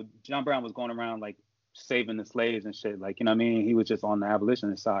was going around like saving the slaves and shit, like he was just on the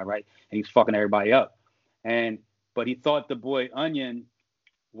abolitionist side, right? And he's fucking everybody up, but he thought the boy Onion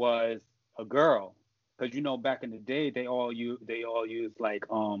was a girl, because back in the day they all used like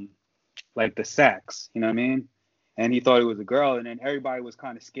the sax, and he thought it was a girl, and then everybody was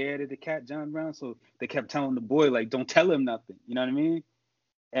kind of scared of the cat John Brown, so they kept telling the boy like, don't tell him nothing,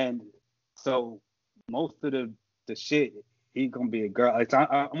 and so most of the shit he's gonna be a girl.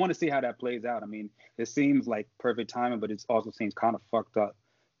 I want to see how that plays out. It seems like perfect timing, but it also seems kind of fucked up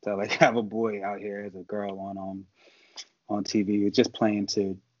to like have a boy out here as a girl on TV. It's just playing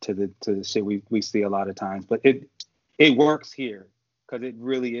to the shit we see a lot of times, but it works here because it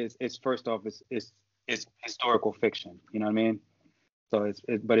really is. It's first off, it's historical fiction. You know what I mean? So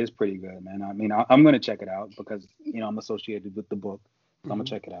but it's pretty good, man. I'm gonna check it out because I'm associated with the book. So I'm gonna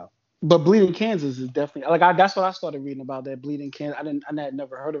check it out. But Bleeding Kansas is definitely that's what I started reading about, that Bleeding Kansas. I had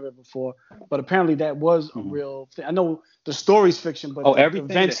never heard of it before, but apparently that was a real thing. I know the story's fiction, but the everything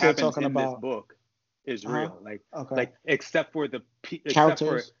events that they're talking in about. This book is real. Okay. Like except for the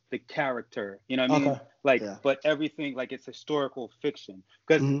Characters? character, you know what I mean? Okay. Like, Yeah. but everything, like, it's historical fiction.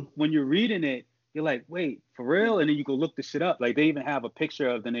 Because when you're reading it, you're like, wait, for real? And then you go look the shit up. Like, they even have a picture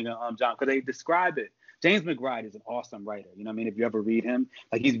of the nigga John, because they describe it. James McBride is an awesome writer. You know what I mean? If you ever read him,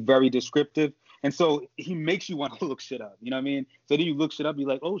 like, he's very descriptive. And so he makes you want to look shit up. You know what I mean? So then you look shit up, you're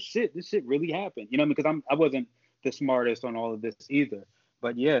like, oh shit, this shit really happened. You know what I mean? Because I wasn't the smartest on all of this either.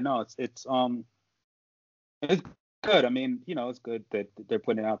 But yeah, no, it's good. I mean, you know, it's good that they're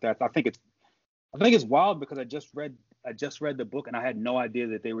putting it out there. I think it's wild because I just read the book and I had no idea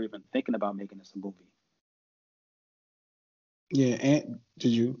that they were even thinking about making this a movie. Yeah, and did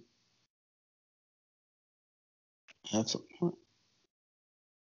you have some?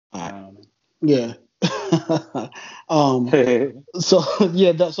 Yeah. So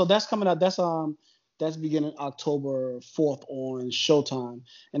yeah, so that's coming out. That's beginning October 4th on Showtime,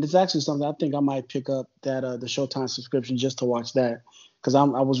 and it's actually something I think I might pick up that the Showtime subscription just to watch that, because I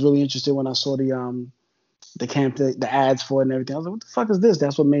was really interested when I saw the ads for it and everything. I was like, what the fuck is this?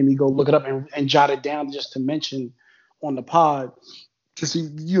 That's what made me go look it up and jot it down just to mention on the pod to see,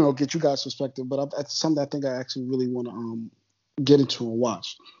 get you guys' perspective. But that's something I think I actually really want to get into and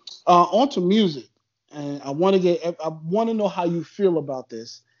watch. On to music, and I want to know how you feel about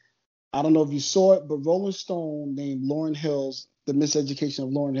this. I don't know if you saw it, but Rolling Stone named Lauryn Hill's The Miseducation of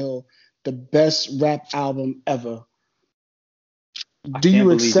Lauryn Hill the best rap album ever. Do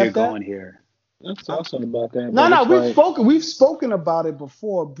you accept that? Going here. Let's talk about that. No, we've spoken about it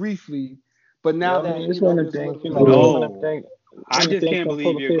before briefly, but now that it's one of the things. I just can't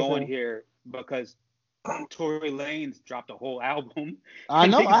believe you're going here because Tory Lanez dropped a whole album. I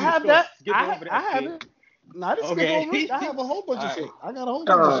know. I have that. I have it. Not to skip over it. I have a whole bunch of shit. I got a whole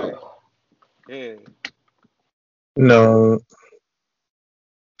bunch of shit. Yeah. No.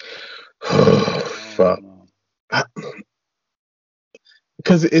 Fuck.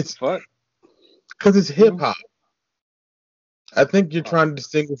 Because it's hip hop. I think you're trying to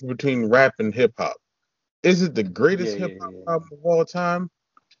distinguish between rap and hip hop. Is it the greatest hip hop album of all time?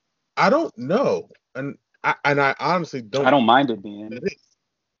 I don't know, and I honestly don't. I don't mind it being,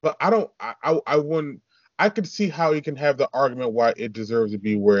 but I don't. I wouldn't. I could see how you can have the argument why it deserves to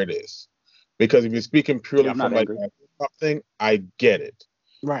be where it is, because if you're speaking purely from like a hip hop thing, I get it.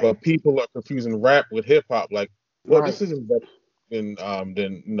 Right. But people are confusing rap with hip hop. Like, well, this isn't better than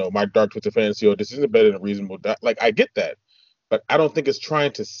My Dark Twisted Fantasy, or this isn't better than Reasonable Doubt. Like, I get that. But I don't think it's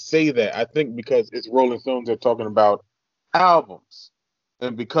trying to say that. I think because it's Rolling Stones, they're talking about albums.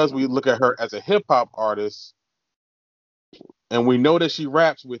 And because we look at her as a hip-hop artist, and we know that she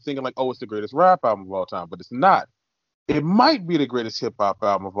raps, we're thinking like, oh, it's the greatest rap album of all time. But it's not. It might be the greatest hip-hop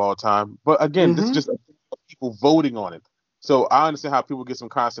album of all time. But again, this is just people voting on it. So I understand how people get some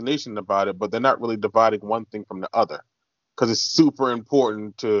consternation about it, but they're not really dividing one thing from the other. Because it's super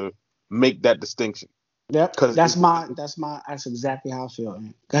important to make that distinction. Yep, that's exactly how I feel.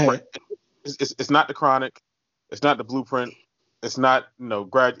 Go ahead. Right. It's not the Chronic, it's not the Blueprint, it's not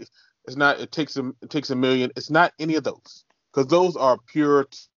Graduate, it's not It Takes a Million. It's not any of those, because those are pure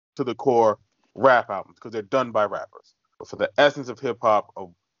to the core rap albums because they're done by rappers. But for the essence of hip hop,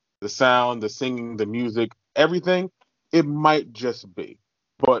 of the sound, the singing, the music, everything, it might just be.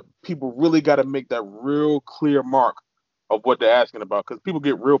 But people really got to make that real clear mark of what they're asking about, because people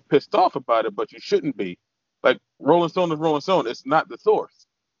get real pissed off about it, but you shouldn't be. Like, Rolling Stone is Rolling Stone. It's not the source.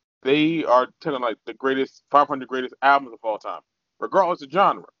 They are telling like the greatest 500 greatest albums of all time, regardless of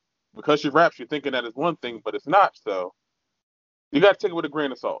genre. Because she raps, you're thinking that is one thing, but it's not. So you got to take it with a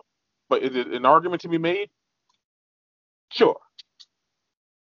grain of salt. But is it an argument to be made? Sure.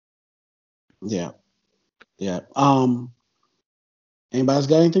 Yeah. Anybody's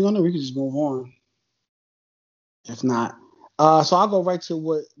got anything on it? We can just move on. If not, so I'll go right to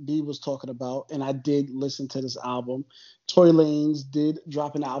what B was talking about, and I did listen to this album. Tory Lanez did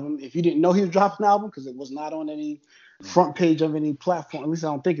drop an album. If you didn't know he was dropping an album, because it was not on any front page of any platform, at least I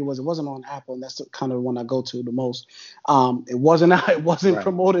don't think it was. It wasn't on Apple, and that's the kind of one I go to the most. It wasn't out. It wasn't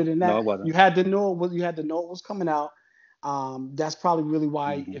promoted in that. No, it wasn't. You had to know it was coming out. That's probably really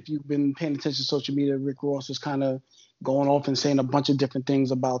why, if you've been paying attention to social media, Rick Ross was kind of going off and saying a bunch of different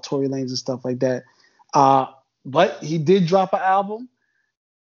things about Tory Lanez and stuff like that. But he did drop an album.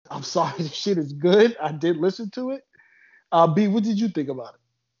 I'm sorry, the shit is good. I did listen to it. B, what did you think about it?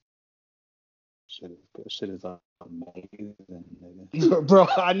 Shit is amazing, nigga. Bro,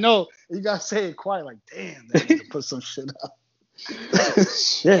 I know. You gotta say it quiet, like, damn, that nigga put some shit up.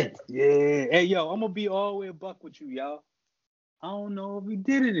 Shit. Yeah. Hey, yo, I'm gonna be all the way a buck with you, y'all. I don't know if we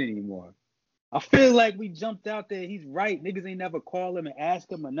did it anymore. I feel like we jumped out there. He's right. Niggas ain't never call him and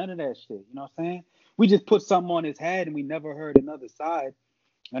ask him or none of that shit. You know what I'm saying? We just put something on his head and we never heard another side.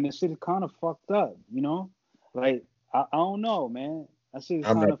 And this shit is kind of fucked up, you know? Like, I don't know, man. That shit is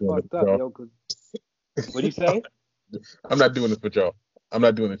I'm kind not of doing fucked this up, with yo. Cause, what do you say? I'm not doing this with y'all. I'm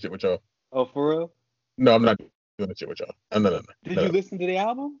not doing this shit with y'all. Oh, for real? No, I'm not doing this shit with y'all. No. Did you listen to the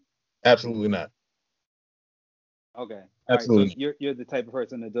album? Absolutely not. Okay. All right. So Absolutely. you're the type of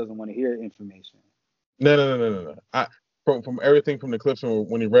person that doesn't want to hear information. No. From everything from the clips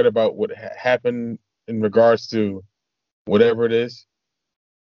when he read about what happened in regards to whatever it is,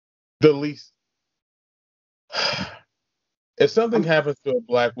 the least. If something happens to a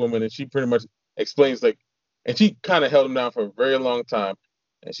black woman and she pretty much explains and she kind of held him down for a very long time,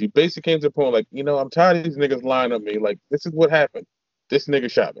 and she basically came to the point like, I'm tired of these niggas lying on me. Like, this is what happened. This nigga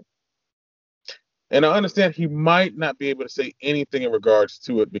shot me. And I understand he might not be able to say anything in regards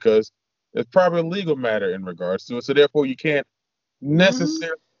to it because there's probably a legal matter in regards to it. So therefore, you can't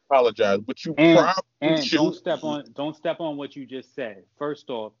necessarily apologize, but you probably should. Don't step on what you just said. First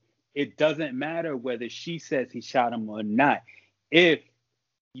off, it doesn't matter whether she says he shot him or not. If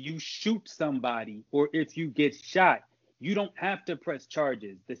you shoot somebody or if you get shot, you don't have to press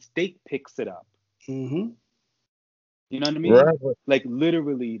charges. The state picks it up. Mm-hmm. You know what I mean? Right. Like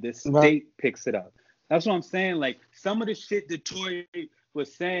literally, the state picks it up. That's what I'm saying. Like some of the shit that Tory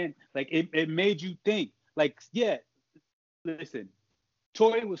was saying, like it made you think. Like, yeah, listen,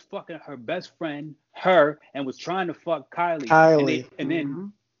 Tory was fucking her best friend, and was trying to fuck Kylie. And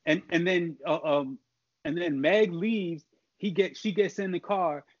then Meg leaves. She gets in the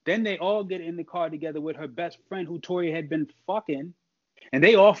car. Then they all get in the car together with her best friend, who Tory had been fucking, and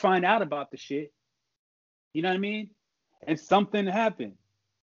they all find out about the shit. You know what I mean? And something happened.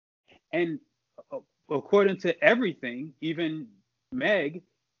 And according to everything, even Meg,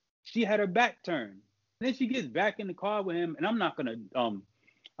 she had her back turned. And then she gets back in the car with him, and I'm not gonna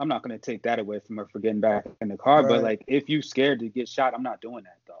take that away from her for getting back in the car. Right. But like, if you scared to get shot, I'm not doing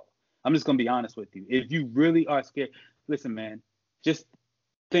that though. I'm just gonna be honest with you. If you really are scared, listen, man, just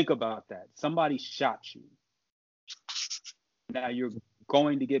think about that. Somebody shot you. Now you're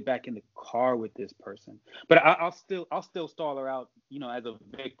going to get back in the car with this person. But I'll still stall her out, as a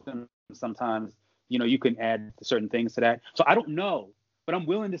victim. Sometimes, you can add certain things to that. So I don't know, but I'm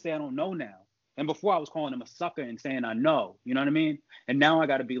willing to say I don't know now. And before I was calling him a sucker and saying I know, you know what I mean? And now I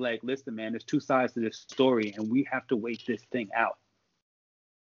got to be like, listen, man, there's two sides to this story and we have to wait this thing out.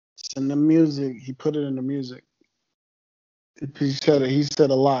 It's in the music. He put it in the music. He said it. He said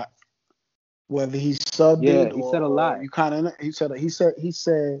a lot. Whether he subbed it or he said a lot. You kind of he said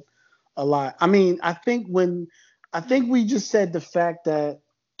a lot. I mean, I think we just said the fact that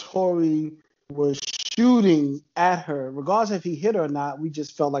Tory was shooting at her, regardless if he hit her or not, we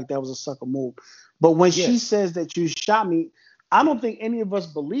just felt like that was a sucker move. But when she says that you shot me, I don't think any of us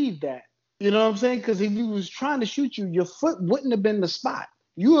believe that. You know what I'm saying? Because if he was trying to shoot you, your foot wouldn't have been the spot.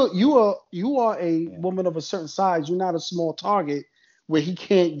 You are a woman of a certain size. You're not a small target where he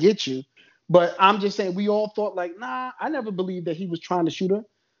can't get you. But I'm just saying, we all thought like, nah, I never believed that he was trying to shoot her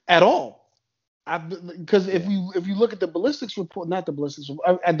at all. Because if you look at the ballistics report, not the ballistics,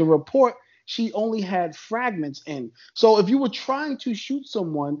 at the report, she only had fragments in. So if you were trying to shoot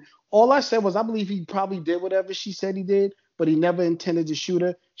someone, all I said was I believe he probably did whatever she said he did, but he never intended to shoot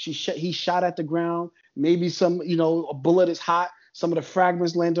her. He shot at the ground. Maybe some, a bullet is hot. Some of the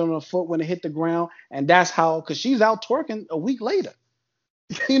fragments landed on her foot when it hit the ground. And that's how, because she's out twerking a week later.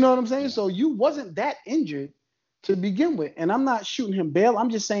 You know what I'm saying? So you wasn't that injured to begin with. And I'm not shooting him bail. I'm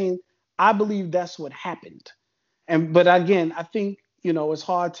just saying I believe that's what happened. But again, I think, it's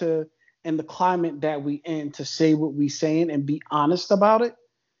hard to, in the climate that we in, to say what we saying and be honest about it.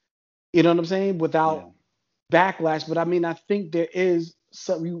 You know what I'm saying? Without backlash. But I mean, I think there is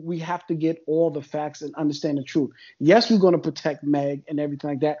something, we have to get all the facts and understand the truth. Yes, we're going to protect Meg and everything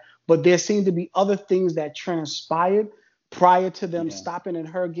like that. But there seem to be other things that transpired prior to them stopping and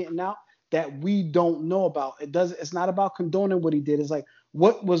her getting out that we don't know about. It's not about condoning what he did. It's like,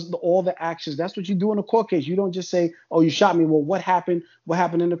 what was all the actions? That's what you do in a court case. You don't just say, oh, you shot me. Well, what happened? What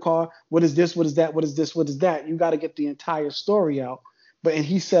happened in the car? What is this? What is that? What is this? What is that? You got to get the entire story out. And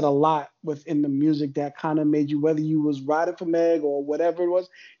he said a lot within the music that kind of made you, whether you was riding for Meg or whatever it was,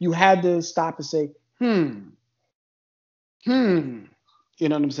 you had to stop and say, You know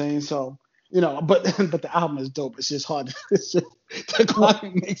what I'm saying? So, but the album is dope. It's just hard. The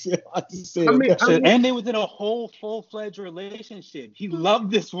climate makes it hard to say. And they was in a whole full-fledged relationship. He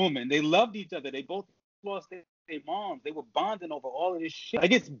loved this woman. They loved each other. They both lost their moms. They were bonding over all of this shit.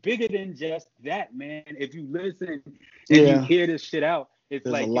 Like, it's bigger than just that, man. If you listen and you hear this shit out, It's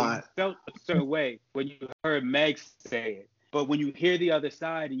There's a like you lot. felt a certain way when you heard Meg say it. But when you hear the other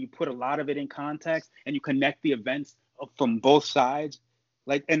side and you put a lot of it in context and you connect the events from both sides,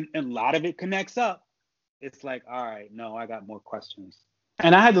 like and a lot of it connects up, it's like, all right, no, I got more questions.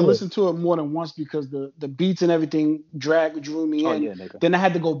 And I had to listen to it more than once because the beats and everything drew me in. Yeah, nigga. Then I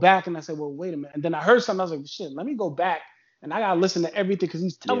had to go back and I said, well, wait a minute. And then I heard something. I was like, shit, let me go back. And I got to listen to everything because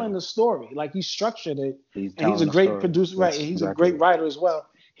he's telling the story. Like, he structured it. And he's a great producer. Right. And he's a great writer as well.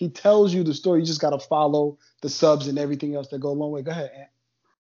 He tells you the story. You just got to follow the subs and everything else that go along with it. Go ahead,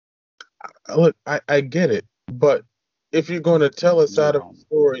 Ant. Look, I get it. But if you're going to tell a side of a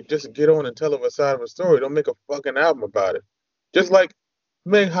story, just get on and tell a side of a story. Don't make a fucking album about it. Just like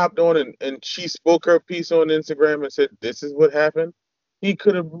Meg hopped on and she spoke her piece on Instagram and said, this is what happened. He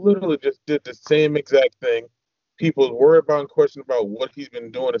could have literally just did the same exact thing. People worry about and question about what he's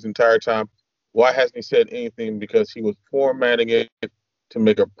been doing this entire time. Why hasn't he said anything? Because he was formatting it to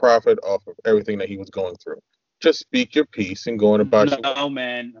make a profit off of everything that he was going through. Just speak your piece and go on about your way. No,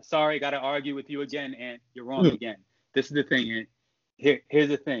 man. Sorry, got to argue with you again, Ant. You're wrong again. This is the thing, Ant. Here's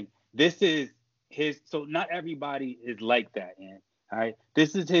the thing. This is his. So not everybody is like that, Ant. All right.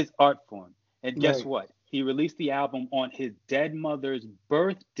 This is his art form. And guess what? He released the album on his dead mother's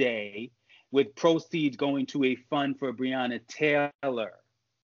birthday with proceeds going to a fund for Breonna Taylor.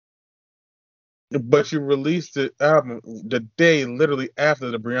 But you released the album the day literally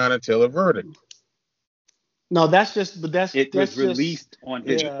after the Breonna Taylor verdict. No, that's just it was released on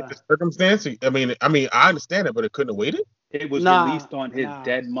his circumstance. I mean, I understand it, but it couldn't have waited. It was released on his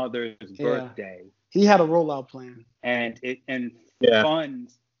dead mother's birthday. He had a rollout plan, and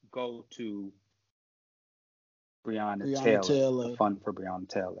funds go to Breonna Taylor. The fund for Breonna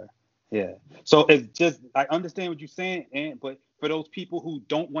Taylor. Yeah. So it's just, I understand what you're saying, but for those people who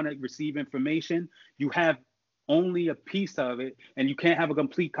don't want to receive information, you have only a piece of it, and you can't have a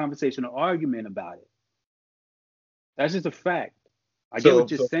complete conversation or argument about it. That's just a fact. I get what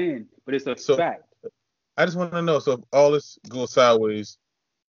you're saying, but it's a fact. I just want to know, so if all this goes sideways,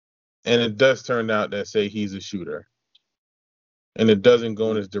 and it does turn out that, say, he's a shooter, and it doesn't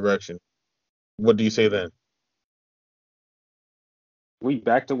go in his direction, what do you say then? We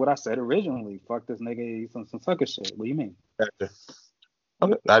back to what I said originally. Fuck this nigga, he's some sucker shit. What do you mean? Gotcha.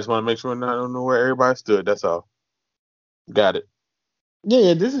 Okay. I just want to make sure I don't know where everybody stood. That's all. Got it.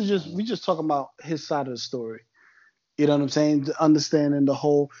 Yeah. This is just, we just talking about his side of the story. You know what I'm saying? Understanding the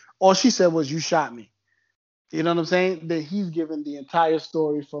whole. All she said was, "You shot me." You know what I'm saying? That he's given the entire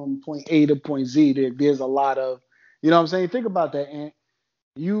story from point A to point Z. There's a lot of, you know what I'm saying? Think about that, and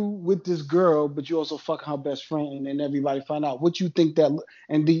you with this girl, but you also fuck her best friend, and everybody find out what you think that,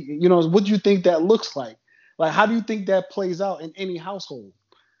 and what you think that looks like. Like, how do you think that plays out in any household?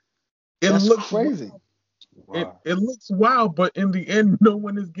 That's crazy. It looks wild, but in the end, no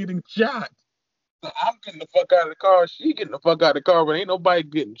one is getting shot. I'm getting the fuck out of the car. She getting the fuck out of the car, but ain't nobody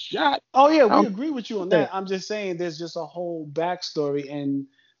getting shot. Oh yeah, we agree with you on that. I'm just saying there's just a whole backstory, and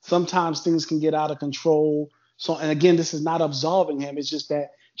sometimes things can get out of control. So, and again, this is not absolving him. It's just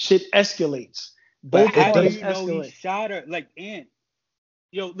that shit escalates. But how do you know he shot her? Like, Ant,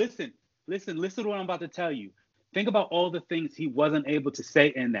 listen to what I'm about to tell you. Think about all the things he wasn't able to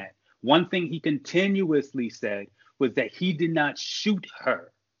say in that. One thing he continuously said was that he did not shoot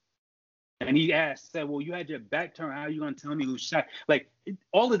her. And he said, well, you had your back turned. How are you going to tell me who shot? Like,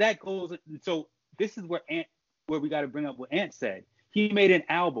 all of that goes. So this is where we got to bring up what Ant said. He made an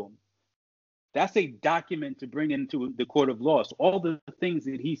album. That's a document to bring into the court of law. So all the things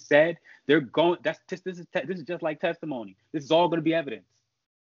that he said, they're going. This is just like testimony. This is all going to be evidence.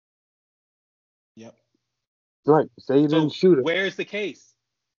 Yep. Right. Say you didn't shoot her. Where's the case?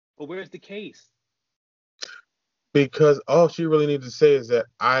 Well, where's the case? Because all she really needs to say is that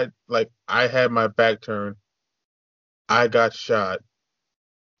I had my back turned. I got shot.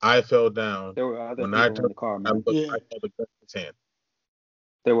 I fell down. There were other people in the car, man. I saw the gun in his hand.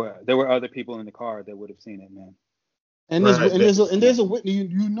 There were other people in the car that would have seen it, man. And there's a witness.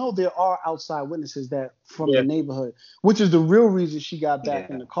 You know there are outside witnesses that from the neighborhood, which is the real reason she got back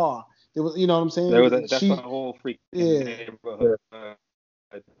in the car. There was, you know what I'm saying? That's a whole freaking neighborhood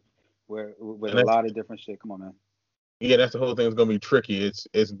where with a lot of different shit. Come on, man. Yeah, that's the whole thing. Is gonna be tricky.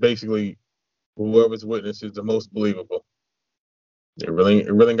 It's basically whoever's witness is the most believable. It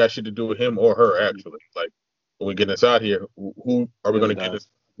really got shit to do with him or her, actually. Like, when we get this out here, who are we going to get this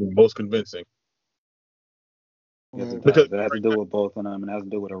most convincing? Because it has to do with both of them, and it has to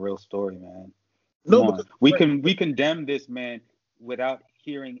do with a real story, man. We condemn this man without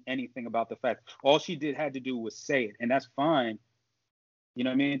hearing anything about the fact. All she had to do was say it, and that's fine. You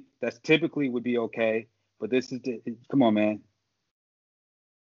know what I mean? That's typically would be okay. But this is come on, man.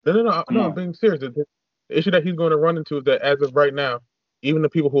 No, I'm being serious. The issue that he's going to run into is that as of right now, even the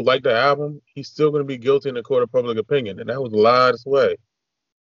people who like the album, he's still going to be guilty in the court of public opinion, and that was a lot of sway.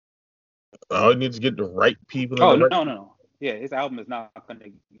 All he needs to get the right people. No. Yeah, his album is not going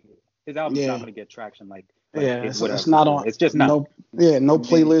to get traction like it's not on. It's just not. No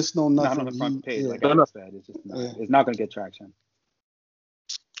playlist, no nothing. Not on the front page, like I said. It's just not. Yeah. It's not going to get traction.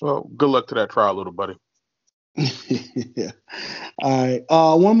 Well, good luck to that trial, little buddy. Yeah. All right.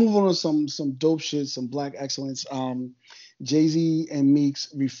 I want to move on to some dope shit, some black excellence. Jay-Z and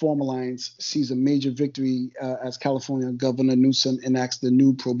Meek's Reform Alliance sees a major victory as California Governor Newsom enacts the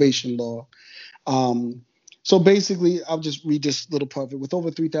new probation law. So basically, I'll just read this little part of it. With over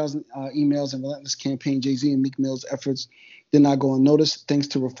 3,000 emails and relentless campaign, Jay-Z and Meek Mill's efforts did not go unnoticed. Thanks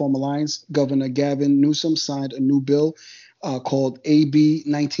to Reform Alliance, Governor Gavin Newsom signed a new bill called AB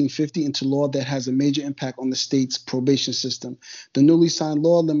 1950 into law that has a major impact on the state's probation system. The newly signed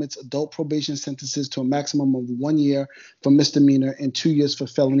law limits adult probation sentences to a maximum of 1 year for misdemeanor and 2 years for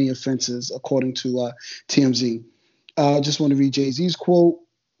felony offenses, according to TMZ. Just want to read Jay-Z's quote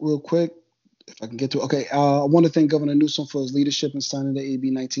real quick, if I can get to it. Okay, I want to thank Governor Newsom for his leadership in signing the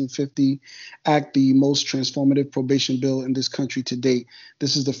AB 1950 Act, the most transformative probation bill in this country to date.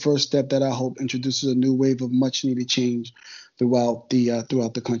 This is the first step that I hope introduces a new wave of much-needed change throughout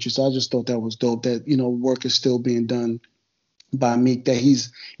the country. So I just thought that was dope. That work is still being done by Meek. That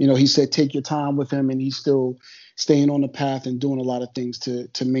he's he said take your time with him, and he's still staying on the path and doing a lot of things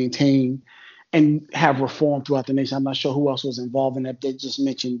to maintain and have reform throughout the nation. I'm not sure who else was involved in that. They just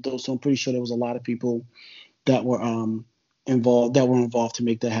mentioned those, so I'm pretty sure there was a lot of people that were involved to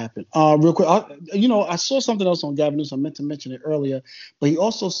make that happen. Real quick, I saw something else on Gavin Newsom. I meant to mention it earlier, but he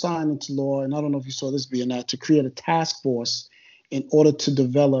also signed into law, and I don't know if you saw this being that, to create a task force in order to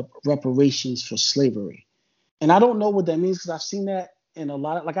develop reparations for slavery. And I don't know what that means because I've seen that in a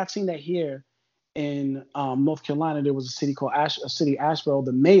lot of, I've seen that here in North Carolina. There was a city called Asheville.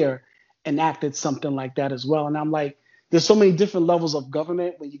 The mayor enacted something like that as well. And I'm like, there's so many different levels of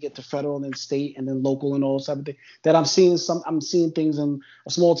government when you get to federal and then state and then local and all type of thing that I'm seeing things in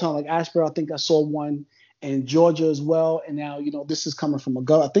a small town like Asheville. I think I saw one in Georgia as well. And now, this is coming from a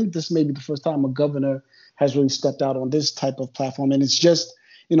governor. I think this may be the first time a governor has really stepped out on this type of platform. And it's just,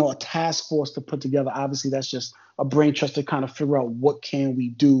 a task force to put together. Obviously, that's just a brain trust to kind of figure out what can we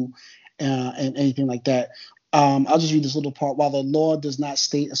do and anything like that. I'll just read this little part. While the law does not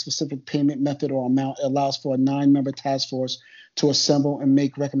state a specific payment method or amount, it allows for a 9-member task force to assemble and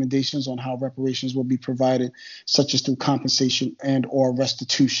make recommendations on how reparations will be provided, such as through compensation and or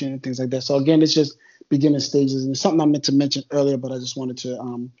restitution and things like that. So again, it's just beginning stages. And it's something I meant to mention earlier, but I just wanted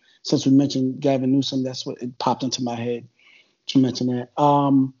to, since we mentioned Gavin Newsom, that's what it popped into my head to mention that.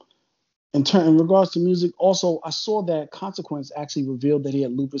 In regards to music, also, I saw that Consequence actually revealed that he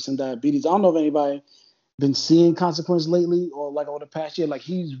had lupus and diabetes. I don't know if anybody been seeing Consequence lately or over the past year.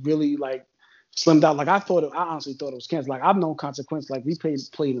 He's really slimmed out. I honestly thought it was cancer. I've known Consequence. We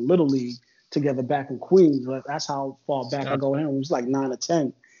played in Little League together back in Queens. That's how far back I go with him. It was 9 or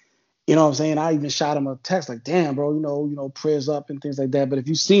 10. You know what I'm saying? I even shot him a text damn, bro, prayers up and things like that. But if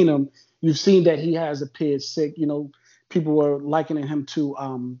you've seen him, you've seen that he has appeared sick. People were likening him to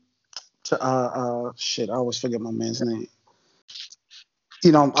shit, I always forget my man's name.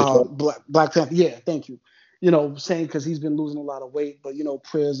 Black Panther. Yeah, thank you. Saying because he's been losing a lot of weight, but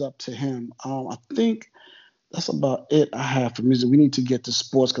prayers up to him. I think that's about it I have for music. We need to get to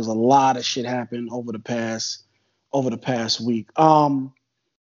sports because a lot of shit happened over the past week.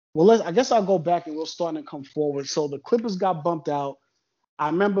 I guess I'll go back and we'll start and come forward. So the Clippers got bumped out. I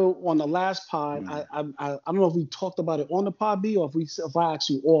remember on the last pod, I don't know if we talked about it on the pod B or if I asked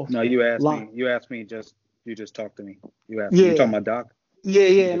you off. No, you asked me. You asked me you just talked to me. You asked me. You talking about Doc?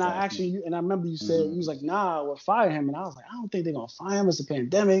 Yeah. And I remember you said, you was like, nah, we'll fire him. And I was like, I don't think they're going to fire him. It's a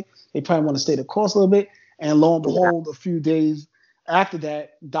pandemic. They probably want to stay the course a little bit. And lo and behold, a few days after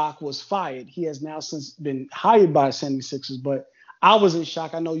that, Doc was fired. He has now since been hired by 76ers, but I was in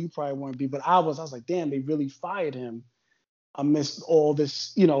shock. I know you probably won't be, but I was like, damn, they really fired him amidst all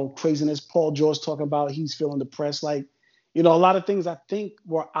this, craziness. Paul George talking about he's feeling depressed. A lot of things I think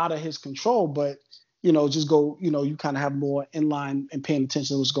were out of his control, but just go, you kind of have more in line and paying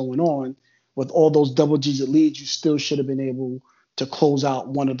attention to what's going on. With all those double-digit leads, you still should have been able to close out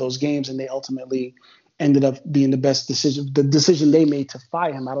one of those games, and they ultimately ended up being the best decision. The decision they made to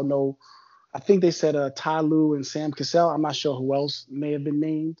fire him, I don't know. I think they said Ty Lue and Sam Cassell. I'm not sure who else may have been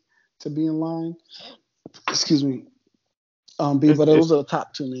named to be in line. Excuse me. But those are the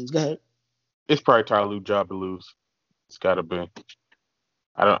top two names. Go ahead. It's probably Ty Lue's job to lose. It's got to be.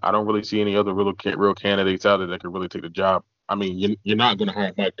 I don't really see any other real candidates out there that could really take the job I mean, you're not going to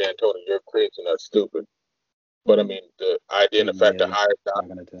hire Mike D'Antoni. You're crazy, and that's stupid. But I mean, the idea and the fact to hire Doc,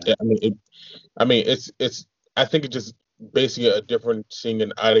 it's. I think it's just basically a difference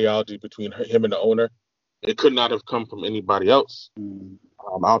in ideology between him and the owner. It could not have come from anybody else. I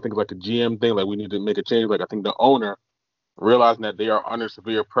don't think it's like a GM thing. Like we need to make a change. Like I think the owner realizing that they are under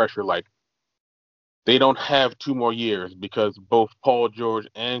severe pressure. Like they don't have 2 more years because both Paul George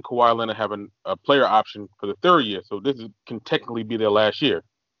and Kawhi Leonard have a player option for the 3rd year. So can technically be their last year.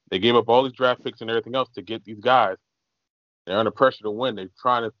 They gave up all these draft picks and everything else to get these guys. They're under pressure to win. They're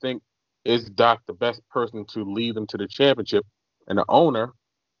trying to think, is Doc the best person to lead them to the championship? And the owner,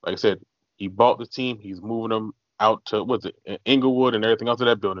 like I said, he bought the team. He's moving them out to, Inglewood and everything else of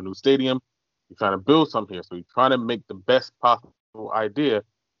that, building a new stadium. He's trying to build something here. So he's trying to make the best possible idea.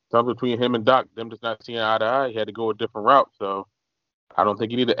 Something between him and Doc, them just not seeing eye to eye. He had to go a different route. So I don't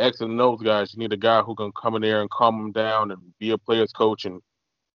think you need the X and those guys. You need a guy who can come in there and calm them down and be a player's coach and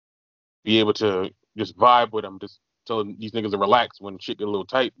be able to just vibe with them, just telling these niggas to relax when shit get a little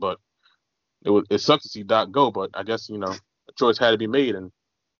tight. But it sucks to see Doc go, but I guess, a choice had to be made. And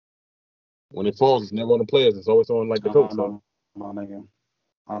when it falls, it's never on the players. It's always on like the coach.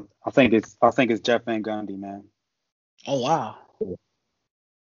 I think it's Jeff Van Gundy, man. Oh wow.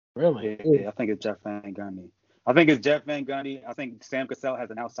 Really? Yeah, I think it's Jeff Van Gundy. I think Sam Cassell has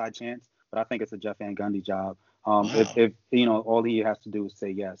an outside chance, but I think it's a Jeff Van Gundy job. If all he has to do is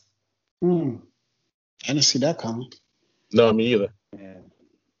say yes. I didn't see that coming. No, me either. Yeah.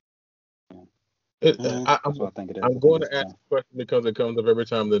 I'm going to ask a question because it comes up every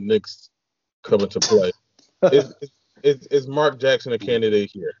time the Knicks come into play. Is Mark Jackson a candidate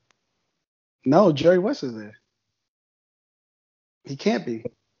here? No, Jerry West is there. He can't be.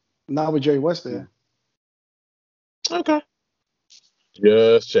 Not with Jerry West there. Okay.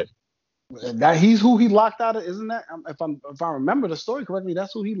 Just check. That he's who he locked out of, isn't that? If I remember the story correctly,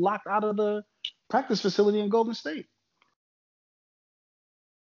 that's who he locked out of the practice facility in Golden State.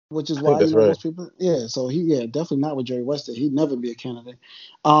 Which is why most people, so definitely not with Jerry West. He'd never be a candidate.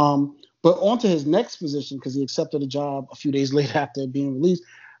 But on to his next position, because he accepted a job a few days later after being released.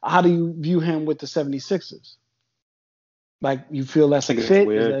 How do you view him with the 76ers? Like, you feel that's a fit?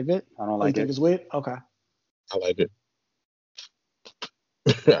 Is that good? I don't like it. You think it's weird? Okay. I like it.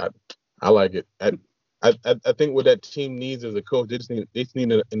 I like it. I think what that team needs as a coach, they just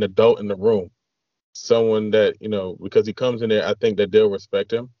need an adult in the room. Someone that, because he comes in there, I think that they'll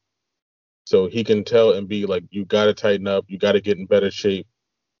respect him. So he can tell and be like, you got to tighten up. You got to get in better shape.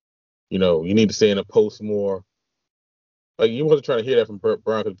 You need to stay in a post more. Like, you wasn't trying to hear that from Brett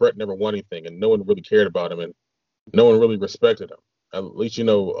Brown because Brett never won anything and no one really cared about him and no one really respected him. At least, a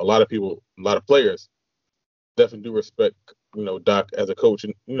lot of people, a lot of players definitely do respect, Doc as a coach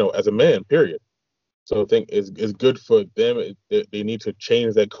and, as a man, period. So I think it's good for them. They need to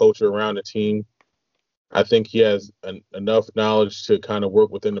change that culture around the team. I think he has enough knowledge to kind of work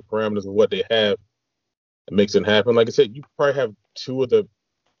within the parameters of what they have. It makes it happen. Like I said, you probably have 2 of the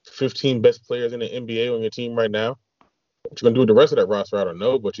 15 best players in the NBA on your team right now. What you're gonna do with the rest of that roster, I don't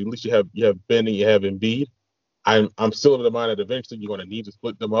know. But at least you have Ben and you have Embiid. I'm still of the mind that eventually you're gonna need to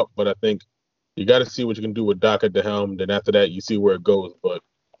split them up. But I think you got to see what you can do with Doc at the helm. Then after that, you see where it goes. But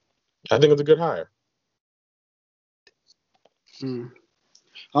I think it's a good hire.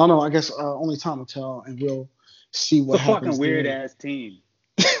 I don't know. I guess only time will tell, and we'll see what happens. It's a fucking weird ass team.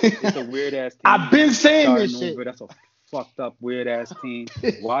 It's a weird ass team. I've been saying this shit. That's a fucked up weird ass team.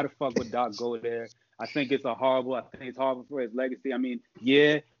 Why the fuck would Doc go there? I think it's horrible for his legacy. I mean,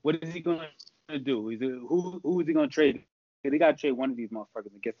 what is he gonna do? Who is he gonna trade? They gotta trade one of these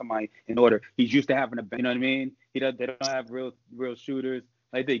motherfuckers and get somebody in order. He's used to having a, you know what I mean? They don't have real shooters.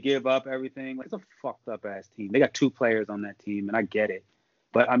 Like, they give up everything. Like, it's a fucked up ass team. They got 2 players on that team, and I get it.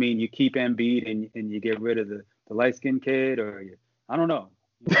 But I mean, you keep Embiid and you get rid of the light skinned kid, I don't know.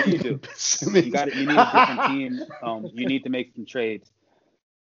 What do you do? You need a different team. You need to make some trades.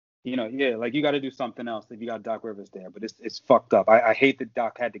 You got to do something else if you got Doc Rivers there. But it's fucked up. I hate that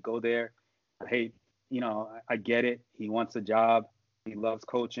Doc had to go there. I hate, I get it. He wants a job. He loves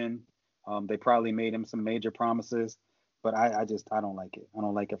coaching. They probably made him some major promises, but I don't like it. I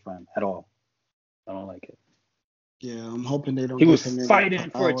don't like it for him at all. I don't like it. Yeah, I'm hoping they don't. He was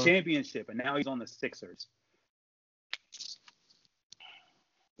fighting for a championship, and now he's on the Sixers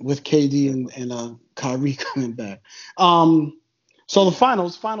with KD and Kyrie coming back. So the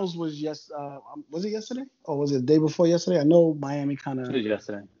finals was was it yesterday or was it the day before yesterday? I know Miami kind of. It was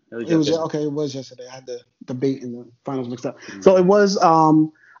yesterday. It was yesterday. I had the debate and the finals mixed up. Mm-hmm. So it was.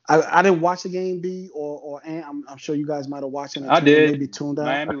 I didn't watch the game, B or Ant. I'm sure you guys might have watched it. I did. Maybe tuned out.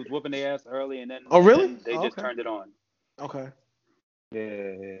 Miami was whooping their ass early, and then. Oh really? They just turned it on. Okay.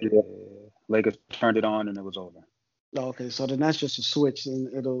 Yeah. Lakers turned it on and it was over. Okay, so then that's just a switch, and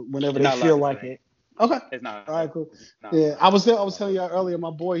it'll whenever It's they not feel allowed to like say. it. Okay. It's not. All right, cool. Not Yeah, I was allowed. telling y'all earlier.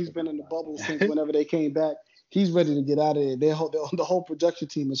 My boy, he's been in the bubble since whenever they came back. He's ready to get out of there. The whole production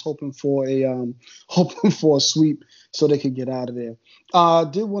team is hoping for a sweep so they can get out of there. I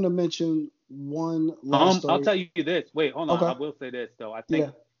did want to mention one last story. I'll tell you this. Wait, hold on. Okay. I will say this though. I think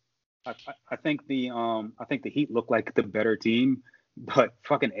I think the Heat look like the better team, but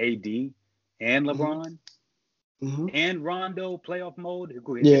fucking AD and LeBron and Rondo playoff mode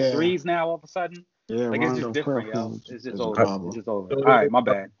who hit threes now all of a sudden. Yeah, like Rondo it's just different, yo. It's just over. It's just over. All right, my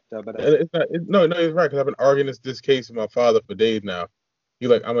bad. It's not. No, he's right. Because I've been arguing this case with my father for days now. He's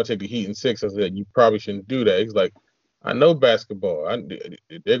like, I'm gonna take the Heat in 6. I said, you probably shouldn't do that. He's like, I know basketball.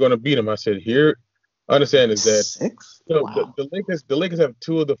 They're gonna beat them. I said, here, understand is that 6? So Wow. the Lakers have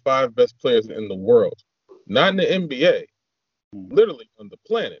 2 of the 5 best players in the world, not in the NBA, literally on the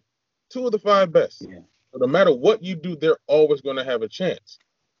planet. 2 of the 5 best. Yeah. So no matter what you do, they're always going to have a chance.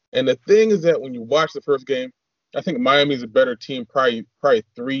 And the thing is that when you watch the first game, I think Miami's a better team, probably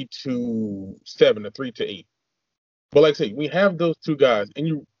 3-7 or 3-8. But like I say, we have those 2 guys, and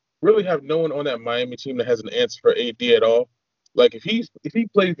you really have no one on that Miami team that has an answer for AD at all. Like if he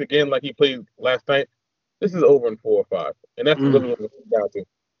plays again like he played last night, this is over in 4 or 5, and that's really what it comes down to.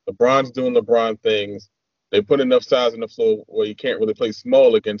 LeBron's doing LeBron things. They put enough size on the floor where you can't really play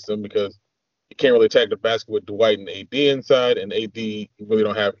small against them because you can't really attack the basket with Dwight and AD inside, and AD, you really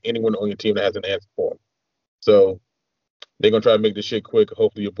don't have anyone on your team that has an answer for him. So they're gonna try to make this shit quick.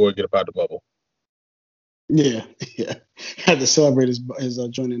 Hopefully your boy get up out the bubble. Yeah. Had to celebrate his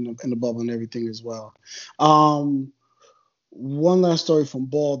joining in the bubble and everything as well. One last story from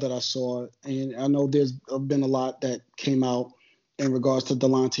Ball that I saw, and I know there's been a lot that came out in regards to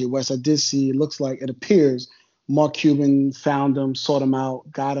Delonte West. I did see, it looks like, it appears Mark Cuban found him, sought him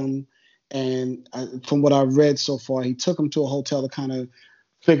out, got him, and from what I've read so far, he took him to a hotel to kind of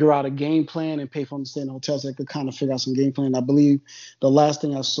figure out a game plan and pay for him to stay in the hotel so they could kind of figure out some game plan. I believe the last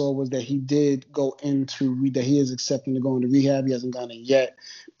thing I saw was that he did go that he is accepting to go into rehab. He hasn't gone in yet,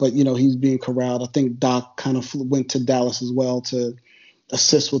 but, he's being corralled. I think Doc kind of went to Dallas as well to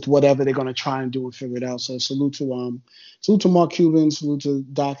assist with whatever they're going to try and do and figure it out. So salute to Mark Cuban, salute to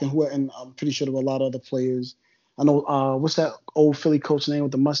Doc, and I'm pretty sure there were a lot of other players. I know, what's that old Philly coach name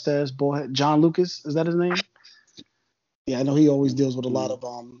with the mustache, ballhead? John Lucas, is that his name? Yeah, I know he always deals with a lot of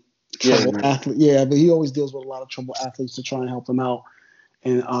trouble athletes. Yeah, but he always deals with a lot of trouble athletes to try and help them out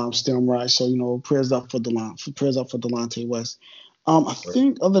and steer them right. So, prayers up for Delonte West. I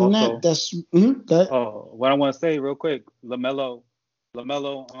think other than that, that's that. Oh, what I want to say real quick, LaMelo.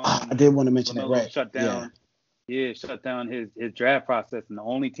 I did want to mention LaMelo that, right? Shut down. Yeah, shut down his draft process, and the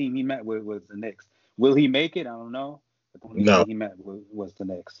only team he met with was the Knicks. Will he make it? I don't know. But the only team he met was the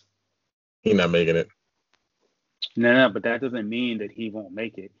Knicks. He's not making it. No, but that doesn't mean that he won't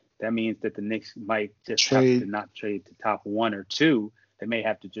make it. That means that the Knicks might just have to not trade to top 1 or 2. They may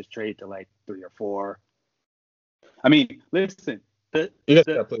have to just trade to like 3 or 4. I mean, listen, the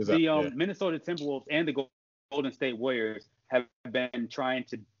Minnesota Timberwolves and the Golden State Warriors have been trying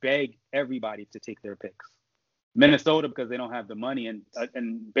to beg everybody to take their picks. Minnesota because they don't have the money, and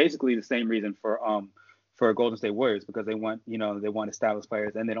basically the same reason for Golden State Warriors because they want established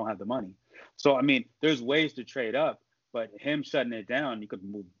players and they don't have the money. So I mean, there's ways to trade up, but him shutting it down, you could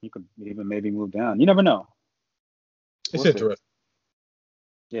even maybe move down. You never know. It's interesting.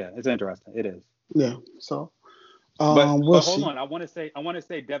 Yeah, it's interesting. It is. Yeah. So, but hold on. I want to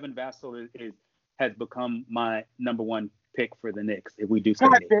say Devin Vassell has become my number 1 pick for the Knicks if we do stay.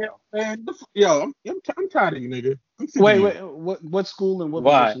 Man, yo, I'm tired of you, nigga. Wait, what school and what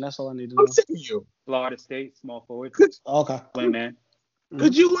position? That's all I need to know. I'm sick of you. Florida State, small forward. Okay. Play man.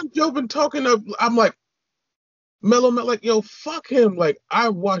 Cause you and Joe been talking of, I'm like, Melo, like, yo, fuck him. Like, I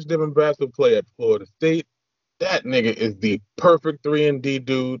watched Devin Vassell play at Florida State. That nigga is the perfect 3-and-D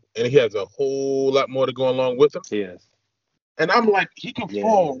dude, and he has a whole lot more to go along with him. Yes. And I'm like, he can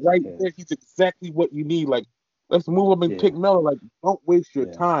fall right there. He's exactly what you need. Like, let's move him and pick Melo. Like, don't waste your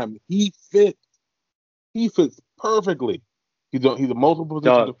time. He fits perfectly. He's a multiple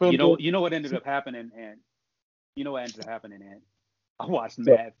position defender. You know what ended up happening, and I watched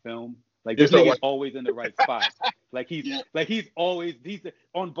mad film. Like this nigga's always in the right spot. Like he's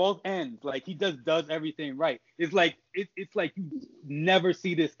on both ends. Like he does everything right. It's like you never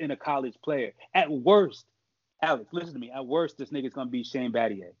see this in a college player. At worst, Alex, listen to me. At worst, this nigga's gonna be Shane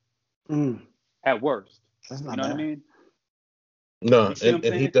Battier. At worst. That's not you know bad. what I mean? No, you see what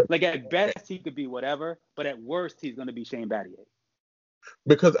I'm saying? Like at best he could be whatever, but at worst he's gonna be Shane Battier.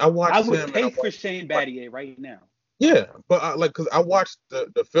 Because I would pay for Shane Battier right now. Yeah, but because I watched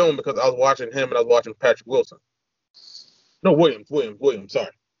the film because I was watching him and I was watching Patrick Wilson. No, Williams. Sorry.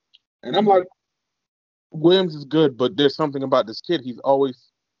 And I'm like, Williams is good, but there's something about this kid. He's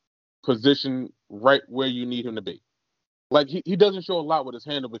always positioned right where you need him to be. Like he doesn't show a lot with his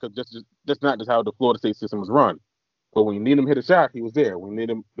handle because that's not just how the Florida State system is run. But when you need him to hit a shot, he was there. When you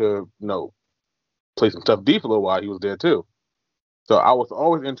need him to play some tough D for a little while, he was there too. So I was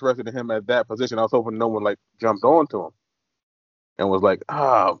always interested in him at that position. I was hoping no one jumped onto him and was like,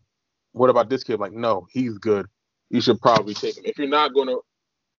 what about this kid? Like, no, he's good. You should probably take him. If you're not going to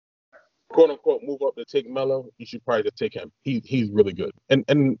quote unquote move up to take Melo, you should probably just take him. He's really good.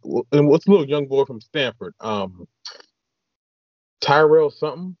 And what's the little young boy from Stanford? Tyrell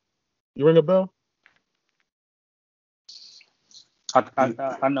something? You ring a bell?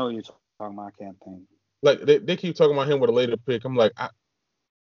 I know you're talking about. I can't think. Like they keep talking about him with a later pick. I'm like,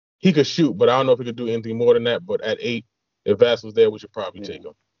 he could shoot, but I don't know if he could do anything more than that. But at 8, if Vass was there, we should probably take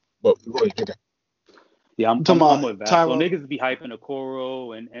him. But go ahead, take him. Yeah, I'm with Vassell. Niggas be hyping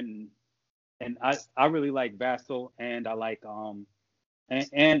Okoro and I really like Vassell and I like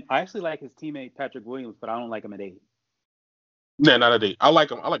and I actually like his teammate Patrick Williams, but I don't like him at 8. Yeah, not at 8. I like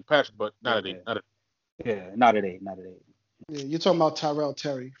him. I like Patrick, but not at 8. Yeah, not at 8. Yeah, you're talking about Tyrell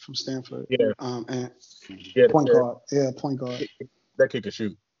Terry from Stanford. Yeah. And point guard. Yeah, point guard. That kid can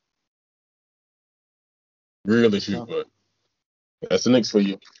shoot. Really shoot, but that's the Knicks for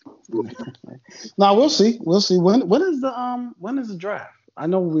you. Now we'll see. When is the draft? I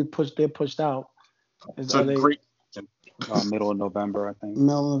know they're pushed out. Middle of November, I think.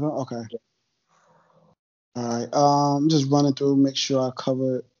 Middle of November? Okay. All right. I'm just running through, make sure I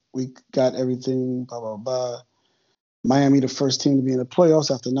cover. We got everything. Blah blah blah. Miami, the first team to be in the playoffs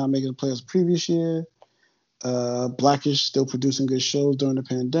after not making the playoffs the previous year. Blackish still producing good shows during the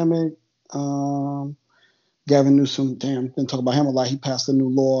pandemic. Gavin Newsom, didn't talk about him a lot. He passed a new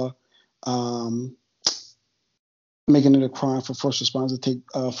law making it a crime for first responders to take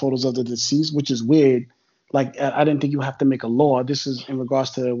photos of the deceased, which is weird. Like, I didn't think you have to make a law. This is in regards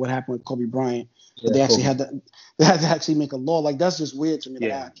to what happened with Kobe Bryant. But they actually had to actually make a law. Like, that's just weird to me.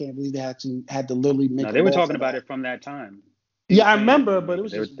 Like, I can't believe they actually had to literally make a law. They were talking about it from that time. Yeah, I remember, but it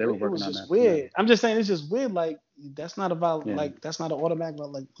was just, they were working on that. Weird. Yeah. I'm just saying it's just weird. Like, that's not about like that's not an automatic.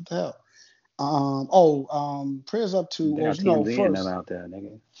 But like, what the hell? Prayers up to first. Out there,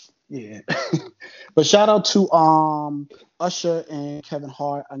 nigga. Yeah. But shout out to Usher and Kevin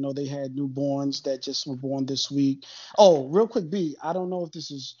Hart. I know they had newborns that just were born this week. Oh, real quick, B, I don't know if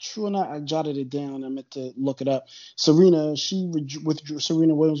this is true or not. I jotted it down. I meant to look it up. Serena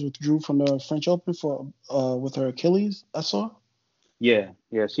Williams withdrew from the French Open with her Achilles, I saw. Yeah,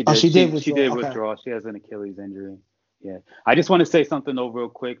 she did. She did withdraw. She has an Achilles injury. Yeah. I just want to say something though real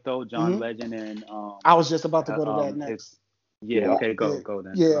quick though. John Legend and I was just about to go to that next. Okay, go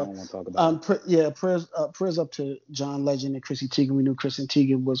then. Yeah, I don't want to talk about it. Prayers up to John Legend and Chrissy Teigen. We knew Chrissy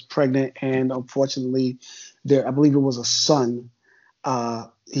Teigen was pregnant, and unfortunately, I believe it was a son.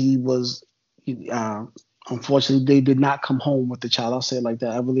 Unfortunately, they did not come home with the child. I'll say it like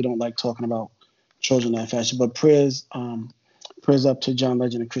that. I really don't like talking about children that fashion, but prayers up to John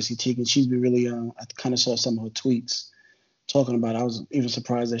Legend and Chrissy Teigen. She's been really, I kind of saw some of her tweets talking about it. I was even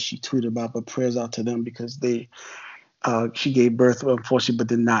surprised that she tweeted about, but prayers out to them because she gave birth, unfortunately, but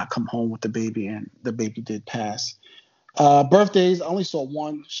did not come home with the baby, and the baby did pass. Birthdays, I only saw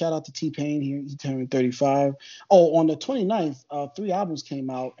one. Shout out to T-Pain. He turned 35. Oh, on the 29th, 3 albums came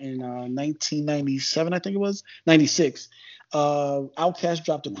out in 1997, I think it was. 96. Outkast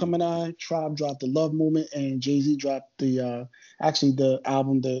dropped the Gemini, Tribe dropped the Love Movement, and Jay-Z dropped the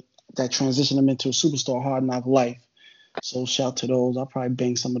album that transitioned him into a superstar, Hard Knock Life. So shout to those. I'll probably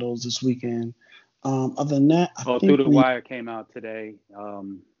bang some of those this weekend. Other than that, Through the Wire came out today.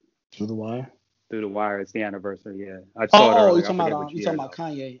 Through the Wire? Through the Wire, it's the anniversary. Yeah, I saw it earlier. You're talking about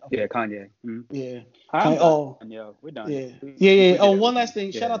Kanye. Okay. Yeah, Kanye. Mm-hmm. Yeah. We're done. Yeah. Oh, one last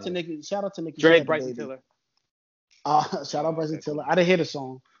thing. Shout out to Nikki. Drake, Bryson Tiller. Shout out Bryson Tiller. I didn't hear the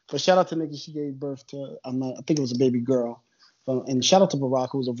song, but shout out to Nikki. She gave birth to I think it was a baby girl. And shout out to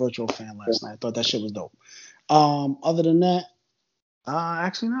Barack, who was a virtual fan last night. I thought that shit was dope. Other than that,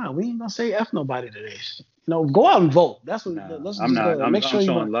 actually, no, we ain't gonna say F nobody today. Go out and vote. That's what. I'm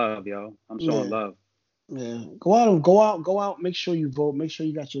showing love, yo. I'm showing love. Yeah, go out. Make sure you vote. Make sure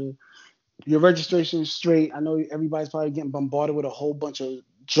you got your registration straight. I know everybody's probably getting bombarded with a whole bunch of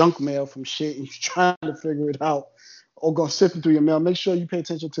junk mail from shit, and you're trying to figure it out or go sifting through your mail. Make sure you pay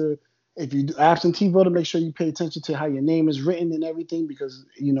attention to. If you do absentee voter, make sure you pay attention to how your name is written and everything, because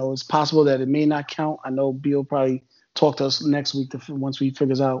it's possible that it may not count. I know Bill probably talk to us next week once we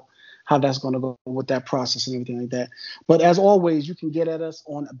figures out how that's going to go with that process and everything like that. But as always, you can get at us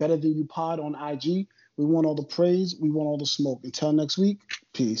on Better Than You Pod on IG. We want all the praise. We want all the smoke. Until next week,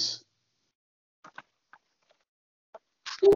 peace.